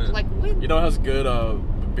 Who the heck? Yeah. Like, when? You know what has good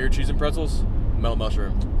beer cheese and pretzels? Mellow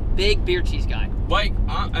mushroom. big beer cheese guy. Like,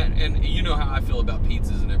 and you know how I feel about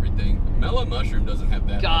pizzas and everything. Mellow Mushroom doesn't have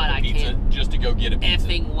that God, much of a I pizza can't just to go get a pizza.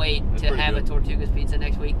 Effing wait That's to pretty have good. a Tortuga's pizza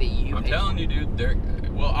next week that you I'm pay telling for. you,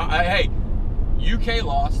 dude. Well, hey, UK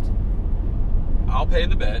lost. I'll pay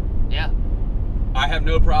the bet. Yeah. I have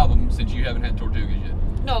no problem since you haven't had Tortugas yet.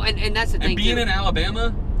 No, and that's the thing, And being too. in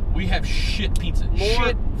Alabama, we have shit pizza.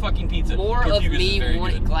 Shit fucking pizza. More of Tortugas me is very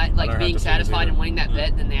good. being satisfied and winning that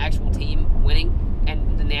bet than the actual team winning,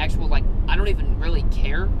 and then the actual, like, I don't even really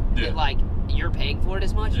care that, like, you're paying for it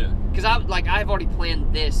as much. Yeah. Because I've already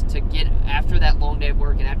planned this to get after that long day of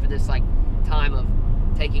work and after this, like, time of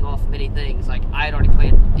taking off many things. Like, I had already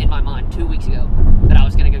planned in my mind 2 weeks ago that I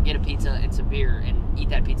was going to go get a pizza and some beer and eat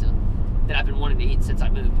that pizza that I've been wanting to eat since I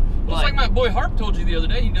moved. Well, it's like my boy Harp told you the other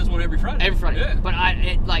day. He does one every Friday. Every Friday. Yeah. But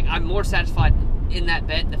I'm more satisfied in that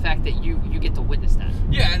bet, the fact that you get to witness that.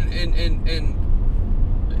 Yeah, and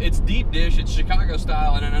it's deep dish. It's Chicago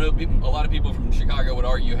style, and I know a lot of people from Chicago would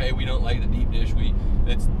argue, "Hey, we don't like the deep dish.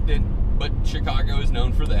 But Chicago is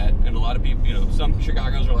known for that, and a lot of people, some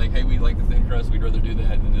Chicago's are like, "Hey, we like the thin crust. We'd rather do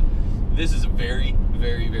that." And this is a very,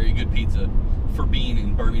 very, very good pizza for being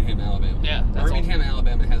in Birmingham, Alabama. Yeah, that's Birmingham,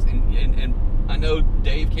 Alabama has, and I know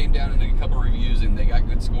Dave came down and did a couple of reviews, and they got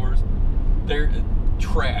good scores. They're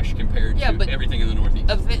trash compared to everything in the Northeast.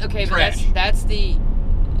 Okay, trash. but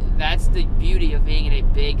that's the beauty of being in a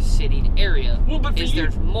big city area. Well, but for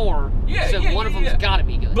there's more. So one of them's got to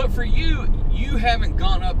be good. But for you haven't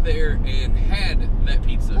gone up there and had that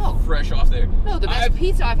pizza fresh off there. No, the best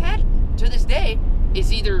pizza I've had to this day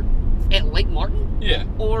is either at Lake Martin,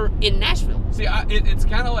 or in Nashville. See, it's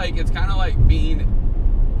kind of like being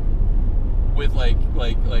with like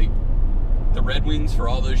the Red Wings for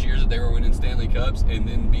all those years that they were winning Stanley Cups, and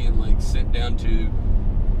then being like sent down to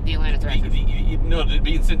the Atlanta Thrashers.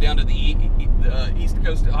 Being sent down to the East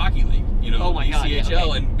Coast Hockey League, oh my God,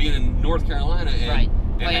 ECHL, and being in North Carolina, and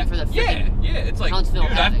playing for the it's like, Huntsville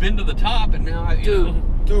dude, Havoc. I've been to the top, and now dude,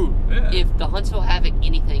 yeah. If the Huntsville Havoc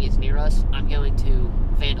anything is near us, I'm going to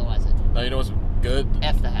vandalize it. Now, you know what's good?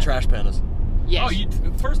 F the Havoc. Trash pandas. Yes.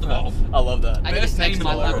 Oh, first of all, I love that. I get to text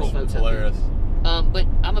my local folks. It's hilarious. But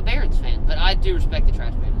I'm a Barons fan, but I do respect the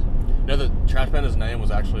Trash Pandas. You know, the Trash Panda's name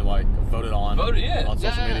was actually like voted on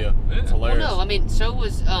social media. Yeah. It's hilarious. Well, no, I mean, so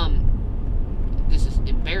was this is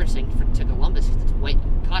embarrassing to Columbus because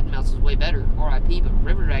Cottonmouths is way better, RIP, but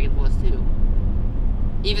River Dragons was too.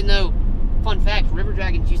 Even though, fun fact, River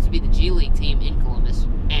Dragons used to be the G League team in Columbus,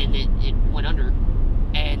 and it went under,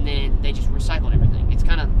 and then they just recycled everything. It's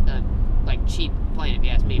kind of like cheap playing, if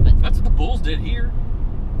you ask me. But that's what the Bulls did here.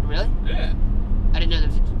 Really? Yeah. I didn't know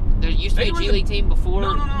there used to be a G League team before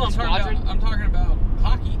No. the Squadron. I'm talking about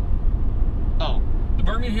hockey. Oh. The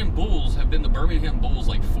Birmingham Bulls have been the Birmingham Bulls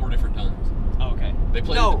like 4 different times. Oh, okay. They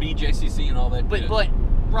played at the BJCC and all that.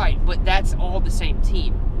 But that's all the same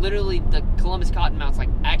team. Literally, the Columbus Cottonmouths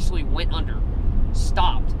actually went under,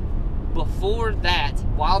 stopped. Before that,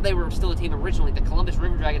 while they were still a team originally, the Columbus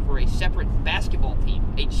River Dragons were a separate basketball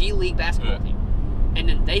team, a G League basketball team. And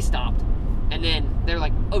then they stopped. And then they're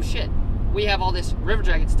like, oh shit, we have all this River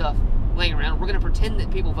Dragon stuff laying around. We're going to pretend that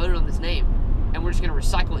people voted on this name. And we're just going to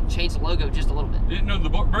recycle it and change the logo just a little bit. No, the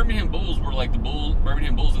Birmingham Bulls were like the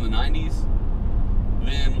Birmingham Bulls in the 90s.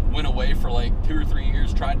 Then went away for like 2 or 3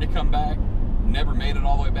 years, tried to come back, never made it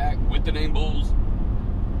all the way back with the name Bulls.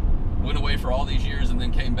 Went away for all these years and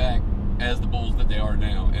then came back as the Bulls that they are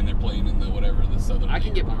now, and they're playing in the Southern I League.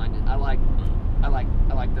 can get behind it. I like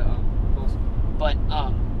the Bulls. But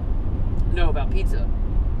no, about pizza.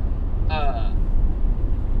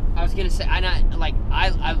 I was gonna say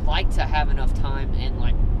I like to have enough time and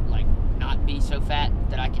like not be so fat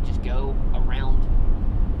that I can just go around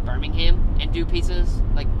Birmingham and do pizzas,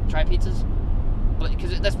 like try pizzas. But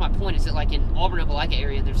because that's my point, is that like in Auburn, Opelika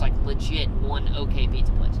area, there's like legit one okay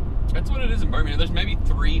pizza place. That's what it is in Birmingham. There's maybe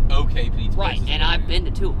 3 okay pizza places. Right, and I've been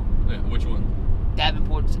to 2 of them. Yeah, which one?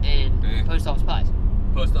 Davenport's and Post Office Pies.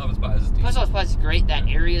 Post Office Pies is decent. Post Office Pies is great. That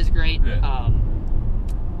area is great. Yeah.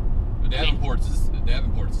 Davenport's is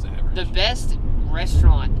average. The best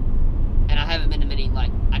restaurant, and I haven't been to many.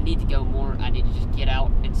 Like, I need to go more. I need to just get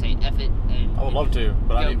out and say F it. And I would love to,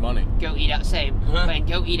 but I need money. Go eat out. Same. And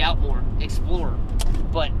go eat out more. Explore.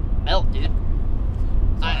 But melt, dude.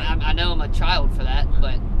 I know I'm a child for that,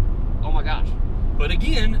 but oh my gosh. But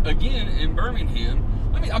again, in Birmingham,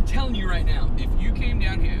 I'm telling you right now, if you came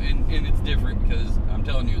down here, and it's different because I'm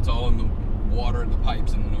telling you, it's all in the water and the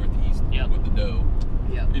pipes in the Northeast with the dough.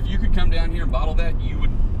 Yeah. If you could come down here and bottle that, you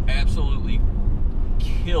would absolutely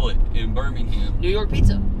kill it in Birmingham. New York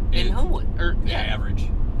pizza in Homewood, average.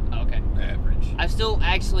 Oh, okay. Average. I still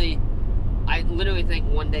actually I literally think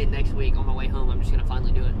one day next week on my way home, I'm just gonna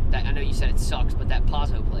finally do it. I know you said it sucks, but that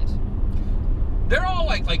Pazzo place. They're all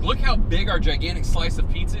like look how big our gigantic slice of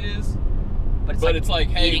pizza is. But it's like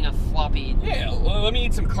hey, eating a floppy. Yeah, well, let me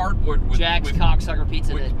eat some cardboard with Jack's cocksucker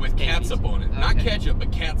pizza with catsup on it. Okay. Not ketchup,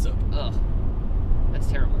 but catsup. Ugh, that's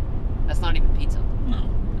terrible. That's not even pizza. No.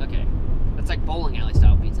 Okay, that's like bowling alley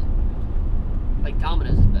style pizza. Like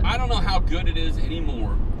Domino's is better. I don't know how good it is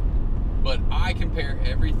anymore, but I compare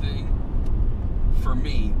everything. For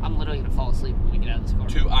me, I'm literally gonna fall asleep when we get out of this car.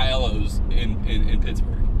 To ILO's in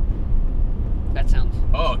Pittsburgh. That sounds.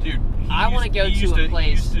 Oh, dude. I want to go to a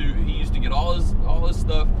place. He used to get all his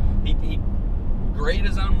stuff. He grate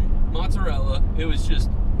his own mozzarella. It was just.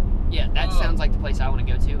 Yeah, that sounds like the place I want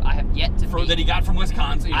to go to. I have yet to. That he got from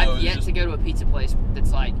Wisconsin. I've yet to go to a pizza place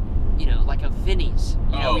that's like, like a Vinny's.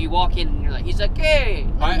 Where you walk in and you're like, he's like, hey,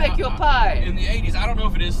 let me make you a pie. In the '80s, I don't know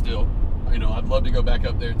if it is still. I'd love to go back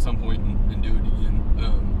up there at some point and do it again,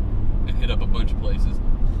 and hit up a bunch of places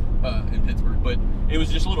in Pittsburgh. But it was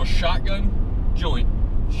just a little shotgun joint,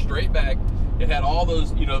 straight back. It had all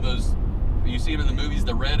those, those you see them in the movies,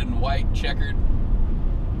 the red and white checkered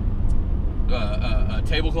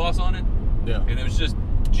tablecloths on it. Yeah. And it was just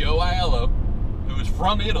Joe Aiello, who was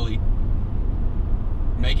from Italy,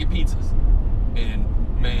 making pizzas. And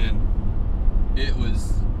man, it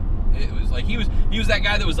was like he was that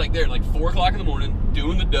guy that was like there at like 4 o'clock in the morning,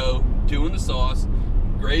 doing the dough, doing the sauce,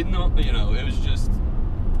 grading the, it was just.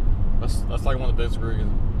 That's like one of the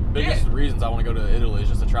biggest reasons I want to go to Italy is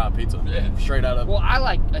just to try a pizza. Yeah. Straight out of. Well, I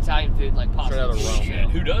like Italian food, like pasta. Straight out of Rome. Shit,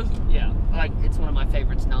 who doesn't? Yeah, it's one of my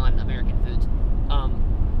favorites, non-American foods.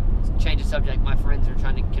 Change the subject. My friends are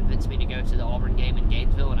trying to convince me to go to the Auburn game in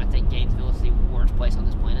Gainesville, and I think Gainesville is the worst place on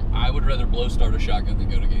this planet. I would rather blow start a shotgun than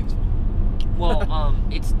go to Gainesville. Well,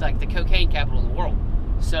 it's like the cocaine capital of the world.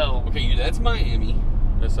 So. Okay, that's Miami.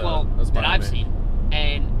 That's Miami. That I've seen,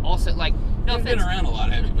 and also like no You've offense. been around a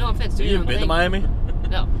lot, haven't you? No offense. Do your own been thing. to Miami?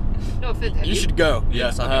 No offense. You should go.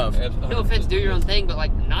 Yes, I have. No offense. Do your own thing, but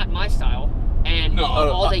like not my style. And no,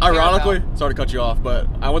 all they care ironically, about, sorry to cut you off, but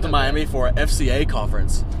I went to Miami for an FCA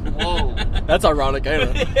conference. Whoa. That's ironic,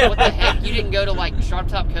 ain't it? What the heck? You didn't go to like Sharp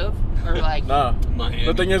Top Cove or like? No. Miami.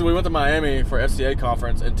 The thing is, we went to Miami for FCA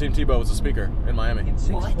conference, and Tim Tebow was a speaker in Miami. In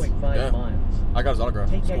 6.5 miles. I got his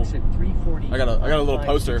autograph. Take exit 340. I got a little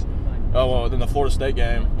poster. Oh well, in the Florida State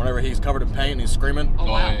game, whenever he's covered in paint and he's screaming, Oh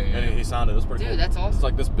wow. and he signed it. It was pretty cool. Dude, that's awesome. It's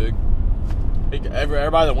like this big.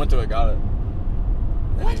 Everybody that went to it got it.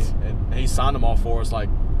 What? And he signed them all for us. Like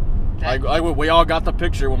we all got the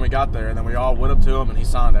picture when we got there, and then we all went up to him and he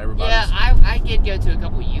signed everybody. Yeah, I did go to a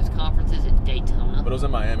couple of youth conferences at Daytona. But it was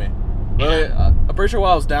in Miami. But I'm pretty sure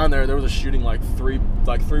while I was down there was a shooting like three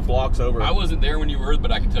blocks over. I wasn't there when you were,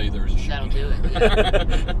 but I can tell you there was a shooting. That'll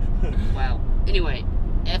do it. Wow. Anyway,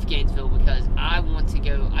 F Gainesville, because I want to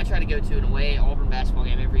go. I try to go to an away Auburn basketball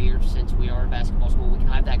game every year since we are a basketball school. We can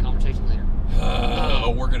have that conversation later.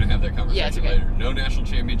 We're gonna have that conversation it's okay. later. No national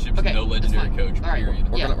championships, Okay, no legendary that's coach. fine. All right.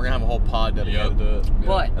 Period. We're gonna have a whole pod dedicated to it.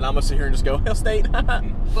 But and I'm gonna sit here and just go Hell State.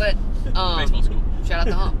 but Baseball school. Shout out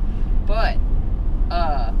to Hump. But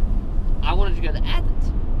I wanted to go to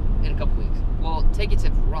Athens in a couple weeks. Well, tickets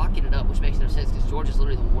have rocketed up, which makes no sense because Georgia's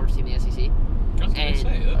literally the worst team in the SEC. I was gonna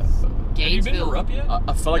say that's. Have you been to Rupp yet?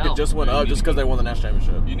 I feel like it just went up just because they won the national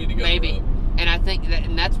championship. You need to go. Maybe. To Rupp. And I think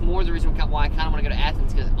that's more the reason why I kind of want to go to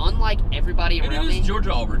Athens, because unlike everybody And around it is me,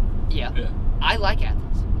 Georgia Auburn. yeah, I like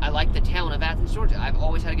Athens. I like the town of Athens, Georgia. I've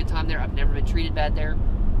always had a good time there. I've never been treated bad there.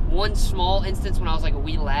 One small instance when I was like a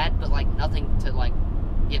wee lad, but like nothing to like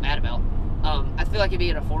get mad about. I feel like it'd be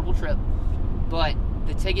an affordable trip, but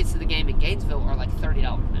the tickets to the game in Gainesville are like $30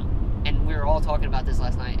 now. And we were all talking about this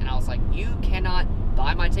last night, and I was like, you cannot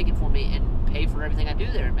buy my ticket for me and pay for everything I do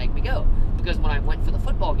there and make me go. Because when I went for the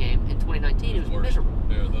football game in 2019, it was miserable.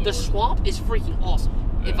 Yeah, The swamp is freaking awesome.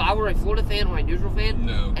 Yeah. If I were a Florida fan or a neutral fan,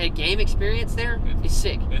 a game experience there is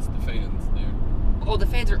sick. It's the fans there. Oh, the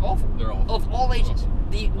fans are awful. They're awful. Of all ages.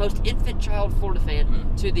 The most infant child Florida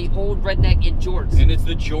fan to the old redneck in jorts. And it's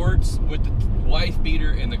the jorts with the wife beater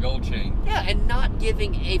and the gold chain. Yeah, and not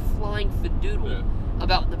giving a flying fadoodle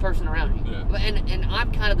about the person around you. Yeah. And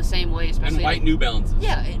I'm kind of the same way, especially. And white New Balances.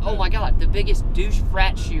 Yeah. Oh my God, the biggest douche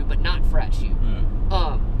frat shoe, but not frat shoe.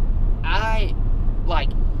 Yeah. I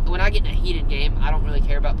like when I get in a heated game, I don't really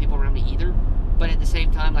care about people around me either. But at the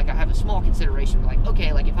same time, like I have a small consideration. Like,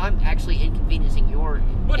 okay, like if I'm actually inconveniencing your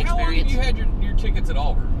But experience. how long have you had your tickets at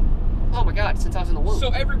Auburn? Oh my God, since I was in the womb. So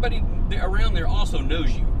everybody around there also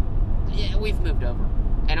knows you. Yeah, we've moved over.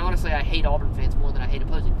 And honestly, I hate Auburn fans more than I hate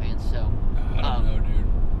opposing fans. So I don't know,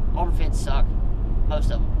 dude. Auburn fans suck. Most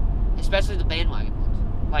of them. Especially the bandwagon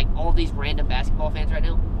ones. Like all these random basketball fans right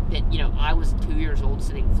now. that, I was 2 years old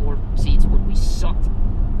sitting in floor seats when we sucked.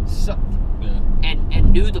 Yeah.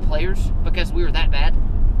 And knew the players because we were that bad.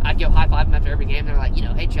 I'd go high-five them after every game. They're like,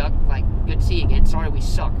 hey, Chuck, like, good to see you again. Sorry, we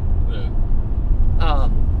suck. Yeah.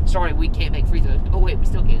 Sorry, we can't make free throws. Oh, wait, we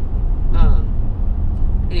still can.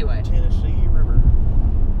 Anyway. Tennessee River.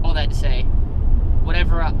 All that to say,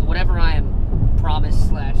 whatever I am promised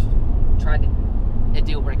 / tried to a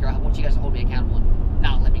deal breaker, I want you guys to hold me accountable and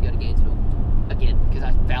not let me go to Gainesville again because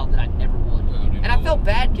I felt that I never would. And I felt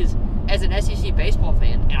bad because as an SEC baseball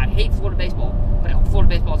fan, and I hate Florida baseball, but Florida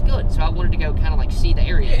baseball is good, so I wanted to go kind of like see the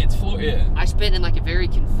area. Yeah, it's Florida. Yeah. I spent in like a very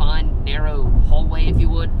confined, narrow hallway, if you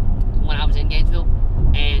would, when I was in Gainesville,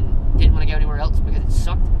 and didn't want to go anywhere else because it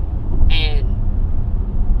sucked. And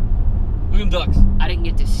Look at them ducks. I didn't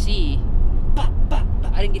get to see.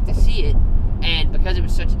 I didn't get to see it, and because it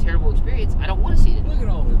was such a terrible experience, I don't want to see it. Look at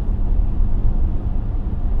all them.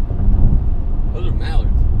 Those are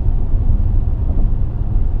mallards.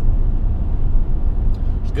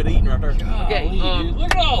 It's good eating right there. Okay, Golly, dude.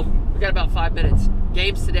 Look at all. We got about 5 minutes.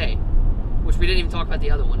 Games today, which we didn't even talk about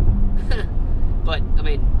the other one. But I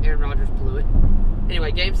mean, Aaron Rodgers blew it.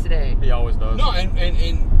 Anyway, games today. He always does. No,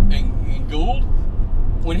 and Gould,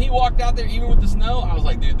 when he walked out there, even with the snow, I was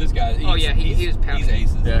like, dude, this guy. Oh yeah, he was pounding. He's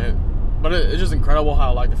aces. Yeah, but it's just incredible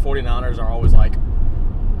how like the 49ers are always like,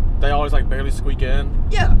 they always like barely squeak in.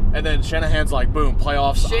 Yeah. And then Shanahan's like, boom,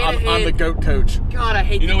 playoffs. I'm Shanahan- the GOAT coach. God, I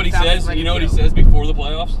hate. You know what he Falcons says? letting You know him what he go. says before the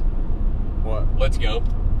playoffs? What? Let's go.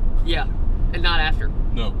 Yeah, and not after.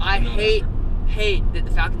 No. I not hate after. that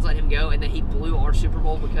the Falcons let him go and that he blew our Super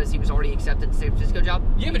Bowl because he was already accepted the San Francisco job.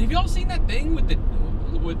 Yeah, but have y'all seen that thing with the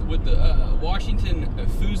Washington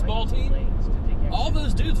foosball team? All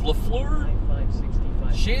those dudes, LaFleur,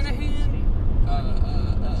 Shanahan,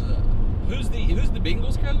 who's the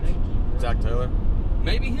Bengals coach? Zach Taylor.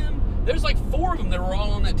 Maybe him. There's like 4 of them that were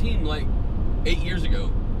all on that team like 8 years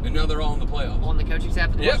ago, and now they're all in the playoffs. On the coaching staff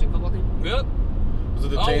of the Yep. Washington football team. Yep. Was it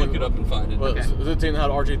the I'll team? look it up and find it. Was Okay. it the team that had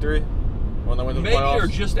RG3 when they went to the Maybe playoffs? or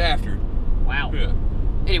just after. Wow. Yeah.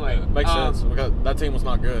 Anyway, Yeah. Makes sense. Because that team was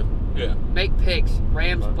not good. Yeah. make picks.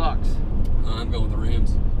 Rams, Bucks. I'm going with the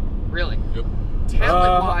Rams. Really? Yep.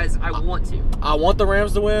 Talent-wise, I want to. I want the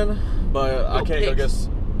Rams to win, but I No, can't go picks. against.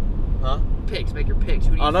 Huh? Picks. Make your picks.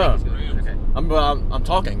 Who do you I know. think is going to Rams. Okay. I'm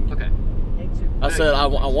talking. Okay. I said I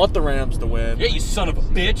want the Rams to win. Yeah, you son of a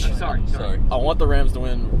bitch. Sorry. I want the Rams to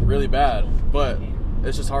win really bad, but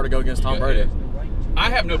it's just hard to go against Tom Brady. I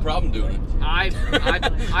have no problem doing it. I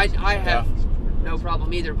have no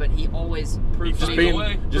problem either, but he always proves Just me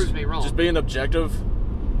being- proves me wrong. Just being objective,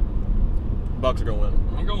 Bucks are gonna win.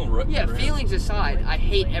 I'm going Yeah, Rams. feelings aside, I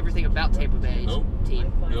hate everything about Tampa Bay's Nope.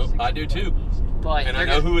 team. Nope, I do too. But And I they're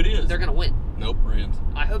know gonna- who it is. They're going to win. Nope, Rams.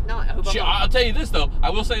 I hope not. I hope I'm Shit, wrong. I'll tell you this though.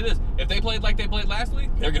 I will say this: if they played like they played last week,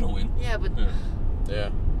 they're gonna win. Yeah, but Yeah. Yeah.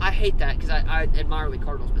 I hate that because I admire the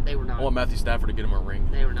Cardinals, but they were not. I want Matthew Stafford to get him a ring.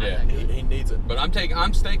 They were not Yeah. that good. He needs it. But I'm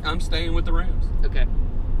staying with the Rams. Okay.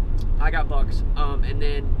 I got Bucks. And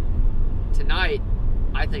then tonight,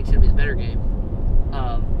 I think it's going to be the better game.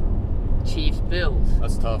 Chiefs, Bills.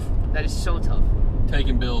 That's tough. That is so tough.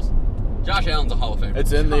 Taking Bills. Josh Allen's a Hall of Famer.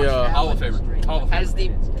 It's in the. Josh Hall of Famer. Hall of Famer. Has the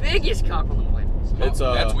biggest cock on the planet. It's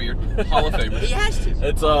That's weird. Hall of Famer. He has to.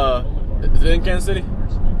 It's Is it in Kansas City?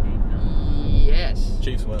 Yes.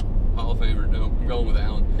 Chiefs win. Hall of Famer. No, I'm going with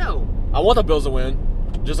Allen. No. I want the Bills to win.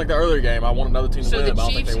 Just like the earlier game, I want another team to So win, the but I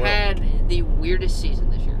don't think Chiefs they will. had the weirdest season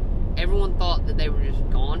this year. Everyone thought that they were just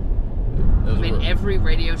gone. It was I mean, weird. every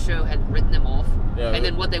radio show had written them off. Yeah, And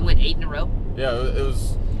then what, they went 8 in a row? Yeah, it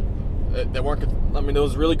was. They weren't. I mean, it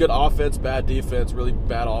was really good offense, bad defense, really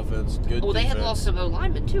bad offense, good. Well, they had defense. lost some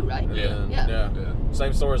O-linemen too, right? And Yeah. then- Yeah. yeah.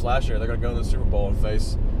 Same story as last year. They're gonna go in the Super Bowl and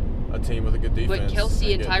face a team with a good defense. But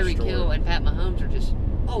Kelsey and get Tyreek destroyed. Hill and Pat Mahomes are just.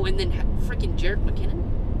 Oh, and then freaking Jerick McKinnon.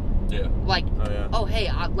 Yeah. Like, Oh yeah. oh hey,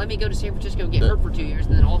 let me go to San Francisco and get Da- hurt for 2 years,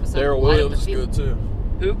 and then all of a sudden Darrell light up Williams is the field. good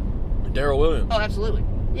too. Who? Darrell Williams. Oh, absolutely.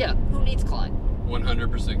 Yeah. Who needs Clyde?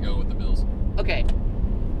 100% going with the Bills. Okay,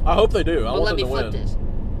 I hope they do. I but want let me them to flip win. this.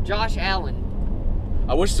 Josh Allen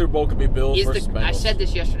I wish Super Bowl could be Bills is versus the. Bengals. I said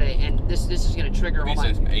this yesterday, and this is going to trigger all He my.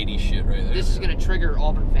 said some 80 shit right there. This is going to trigger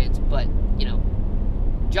Auburn fans, but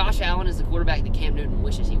Josh Allen is the quarterback that Cam Newton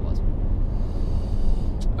wishes he was.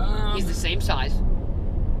 He's the same size.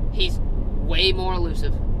 He's way more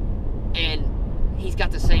elusive, and he's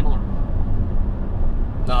got the same arm.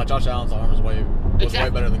 Nah, Josh Allen's arm is way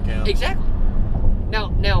Exactly. better than Cam. Exactly.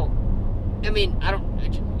 Now, I mean, I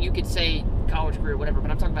don't. You could say college career, whatever, but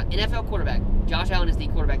I'm talking about NFL quarterback. Josh Allen is the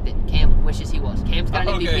quarterback that Cam wishes he was. Cam's got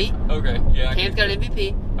an MVP. Okay. Yeah. Cam's got an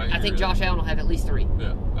MVP. I I agree think with Josh that. Allen will have at least 3.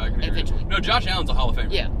 Yeah, I agree. Eventually. No, Josh Allen's a Hall of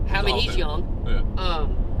Famer. Yeah. He's a Hall of He's Famer. young. Yeah.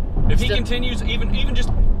 If he continues, even just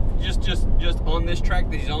on this track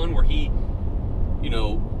that he's on, where he, you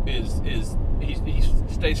know, he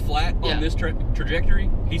stays flat on this trajectory,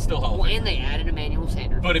 he's still Hall of Famer. And they added Emmanuel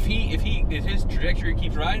Sanders. But if his trajectory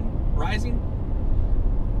keeps rising,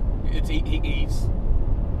 he's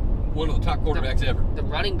one of the top quarterbacks ever. The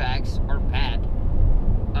running backs are bad.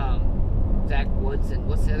 Zach Woods and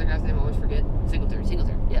what's the other guy's name? I always forget. Singletary.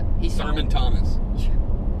 Yeah, he's solid. Thurman Thomas.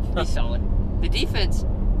 He's solid. The defense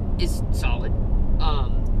is solid.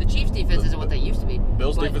 The Chiefs' defense isn't what they used to be.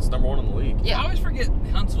 Bills' defense is number 1 in the league. Yeah. I always forget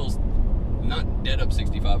Huntsville's not dead up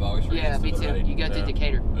 65. I always forget. Yeah, me too. Right. You go through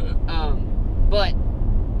Decatur. Yeah. But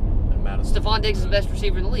Madison. Stephon Diggs is the best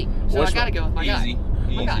receiver in the league, so I gotta go with my guy. Easy.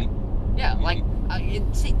 My guy. Yeah, like,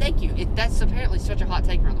 see, thank you. That's apparently such a hot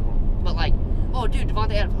take around the world. But like, oh, dude,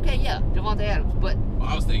 Devontae Adams. Okay, yeah, Devontae Adams. But Well,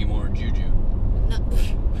 I was thinking more of Juju. no,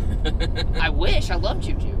 I wish. I love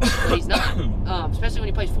Juju, but he's not. Especially when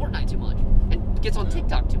he plays Fortnite too much and gets on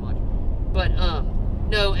TikTok too much. But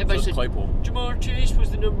no, everybody said Claypool. Jamar Chase was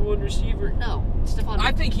the number 1 receiver. No, Stephon.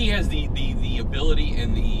 I think he has the ability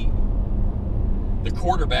and the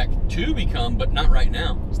quarterback to become, but not right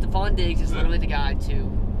now. Stephon Diggs is literally the guy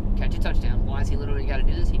to catch a touchdown. Why is he literally got to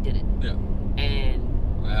do this? He did it. Yeah. And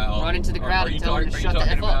run into the crowd and tell him to shut the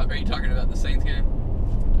F up. Are you talking about the Saints game?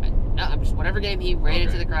 No, I'm just whatever game he ran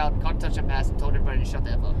into the crowd, caught a touchdown pass, and told everybody to shut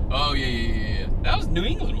the F up. Oh yeah. That was New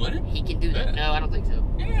England, wasn't it? He can do that. Yeah. No, I don't think so.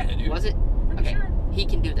 Yeah, dude. Was it? Pretty Okay. sure. He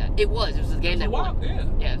can do that. It was. It was the game that won. Yeah.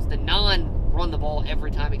 Yeah, it was the non-run the ball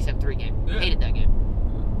every time except 3 game. Yeah. Hated that game.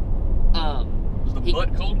 It was the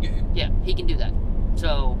butt cold game. Yeah, he can do that.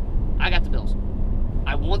 So I got the Bills.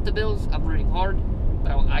 I want the Bills. I'm rooting hard,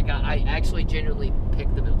 but I actually genuinely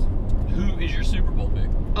picked the Bills. Who is your Super Bowl pick?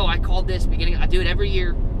 Oh, I called this beginning. I do it every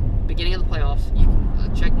year, beginning of the playoffs. You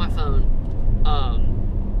can check my phone.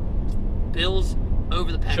 Bills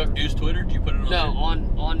over the Packers. Chuck Deuce Twitter? Did you put it on? No,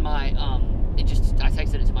 there? on my I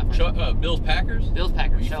texted it to my friend. Bills Packers. Bills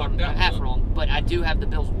Packers. You So fucked I'm that half one up. wrong, but I do have the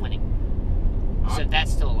Bills winning. So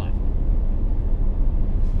that's still alive.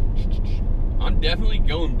 I'm definitely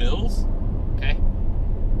going Bills. Okay.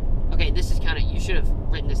 Okay, this is kind of, you should have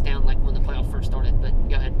written this down like when the playoff first started, but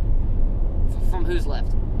go ahead. From who's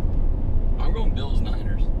left? I'm going Bills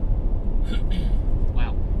Niners.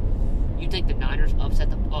 Wow. You think the Niners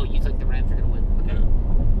upset the, oh, you think the Rams are going to win? Okay.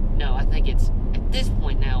 Yeah. No, I think it's, at this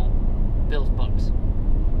point now, Bills Bucks.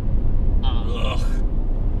 Ugh.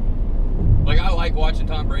 Like, I like watching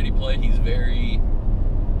Tom Brady play.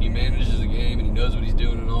 He manages the game and he knows what he's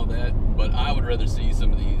doing and all that. But I would rather see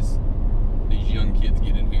some of these young kids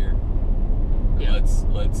get in here. Yeah.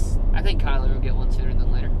 Let's. I think Kyler will get one sooner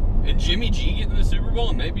than later. And Jimmy G getting the Super Bowl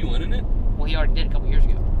and maybe winning it. Well, he already did a couple years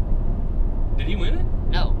ago. Did he win it?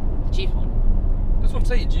 No, the Chiefs won. That's what I'm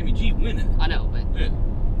saying. Jimmy G winning it. I know, but Yeah.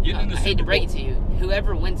 Getting in the I Super hate to break it Bowl. to you.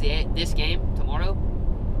 Whoever wins this game tomorrow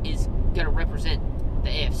is going to represent the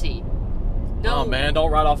AFC. No, Oh man, don't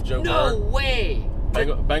write off Joe no Burrow. way.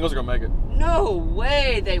 Bengals are gonna make it. No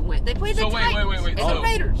way they win. They played the So wait, Titans wait. and So- the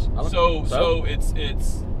Raiders. So it's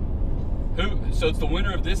who? So it's the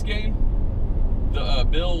winner of this game, the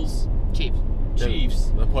Bills Chiefs. Chiefs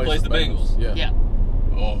That plays the Bengals. Yeah. Yeah.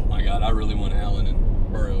 Oh my God, I really want Allen and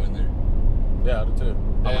Burrow in there. Yeah, I do too.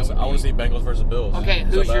 I That want would to see Bengals versus Bills. Okay,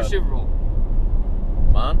 So who's your bad. Super Bowl?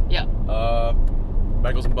 Mine? Yeah.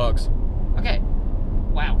 Bengals and Bucks. Okay.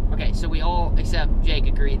 Wow. Okay, so we all except Jake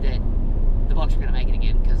agreed that the Bucks are going to make it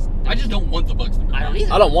again because I just don't want the Bucks to. I don't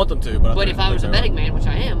either. I don't want them to, but But if I was a betting man, which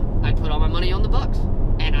I am, I'd put all my money on the Bucks,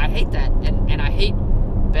 and I hate that, and I hate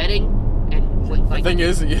betting and like. The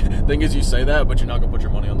thing is, you say that, but you're not gonna put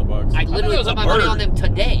your money on the Bucks. I literally was put a my money bird. on them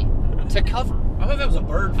today to cover. I thought that was a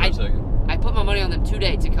bird for a second. I put my money on them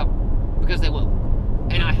today to cover because they will,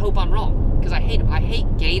 and I hope I'm wrong because I hate them. I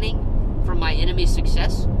hate gaining from my enemy's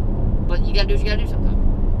success, but you gotta do what you gotta do sometimes.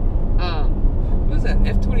 What is that?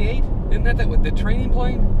 F-28? Isn't that the training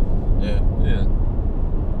plane? Yeah. Yeah.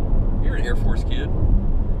 You're an Air Force kid.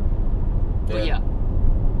 But yeah,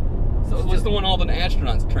 So it's the one all the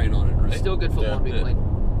astronauts train on it, right? still good football to be Yeah. played.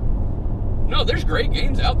 No, there's great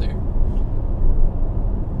games out there.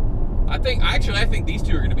 I think these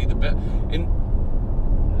two are going to be the best. And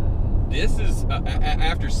this is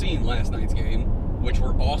after seeing last night's game, which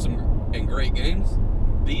were awesome and great games.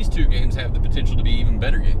 These two games have the potential to be even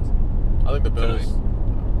better games. I think the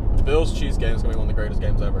Bills Chiefs game is gonna be one of the greatest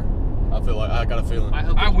games ever. I got a feeling.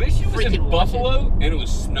 I wish it was freaking in watch Buffalo and it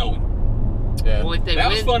was snowing. Yeah. Well, if they That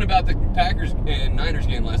win, was fun about the Packers and Niners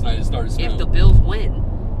game last night. It started snowing. if the Bills win,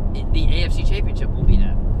 the AFC Championship will be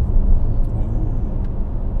that.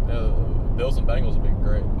 Bills and Bengals would be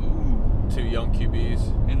great. Ooh, Two young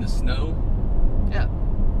QBs. in the snow. Yeah.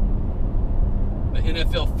 the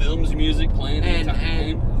NFL films music playing in the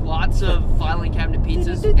game. And lots of filing cabinet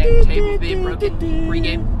pizzas and tables being broken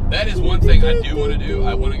pregame. That is one thing I do want to do.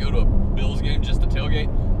 I want to go to a Bills game just to tailgate,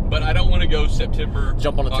 but I don't want to go September,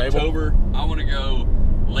 Jump on the October. table. I want to go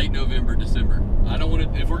late November, December. I don't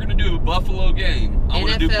want to. If we're going to do a Buffalo game, I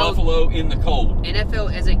want to do Buffalo in the cold.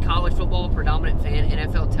 NFL, as a college football predominant fan,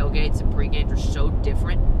 NFL tailgates and pregames are so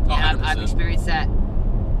different. Oh, and I've 100%. experienced that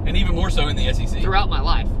And even more so in the SEC. throughout my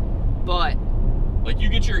life. But Like you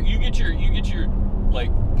get your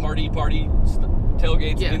like party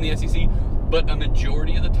tailgates Yeah. in the SEC, but a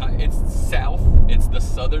majority of the time it's South. It's the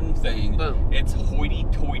Southern thing. Boom. It's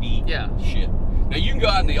hoity-toity Yeah. shit. Now you can go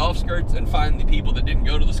out in the offskirts and find the people that didn't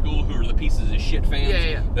go to the school who are the pieces of shit fans.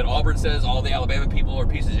 Yeah. That Auburn says all the Alabama people are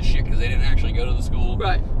pieces of shit because they didn't actually go to the school.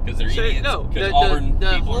 Right. Because they're So, idiots. no, Because the Auburn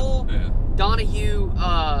people. whole Yeah. Donahue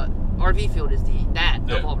RV field is that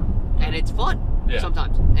Yeah. of Auburn, and it's fun Yeah.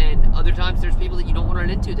 sometimes, and other times there's people that you don't want to run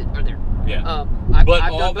into that are there. Yeah. I've But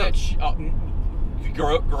done all both. that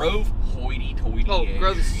Grove, hoity-toity. Oh, ass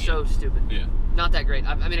Grove is shit. so stupid. Yeah. Not that great.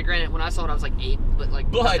 I mean, granted, when I saw it, I was like 8, but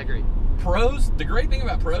not But that great. pros, the great thing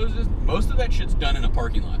about pros is most of that shit's done in a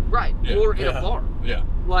parking lot. Right. Yeah. Or in Yeah. a bar. Yeah.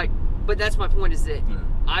 Like, but that's my point is that Yeah.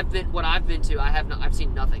 I've been to, I've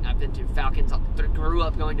seen nothing. I've been to Falcons, grew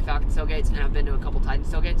up going to Falcons tailgates, and I've been to a couple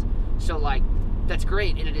Titans tailgates. So, like, that's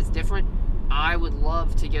great, and it is different. I would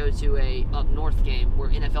love to go to a up north game where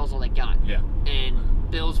NFL's all they got. Yeah. And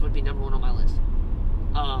Bills would be number 1 on my list.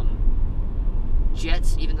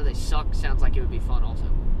 Jets, even though they suck, sounds like it would be fun also.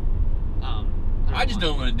 I just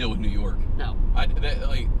don't want to deal with New York. No.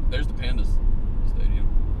 There's the Pandas Stadium.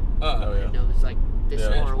 Oh, yeah. You know, it's like this Yeah,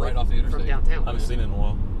 far it's away right off the from interstate. downtown. I haven't seen it in a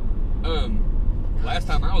while. Last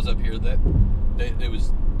time I was up here, it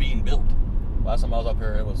was being built. Last time I was up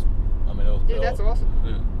here, it was Dude, built. that's awesome.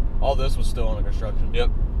 Yeah. All this was still under construction. Yep.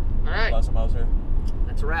 All right. Last time I was here.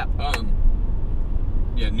 That's a wrap.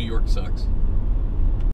 Yeah, New York sucks.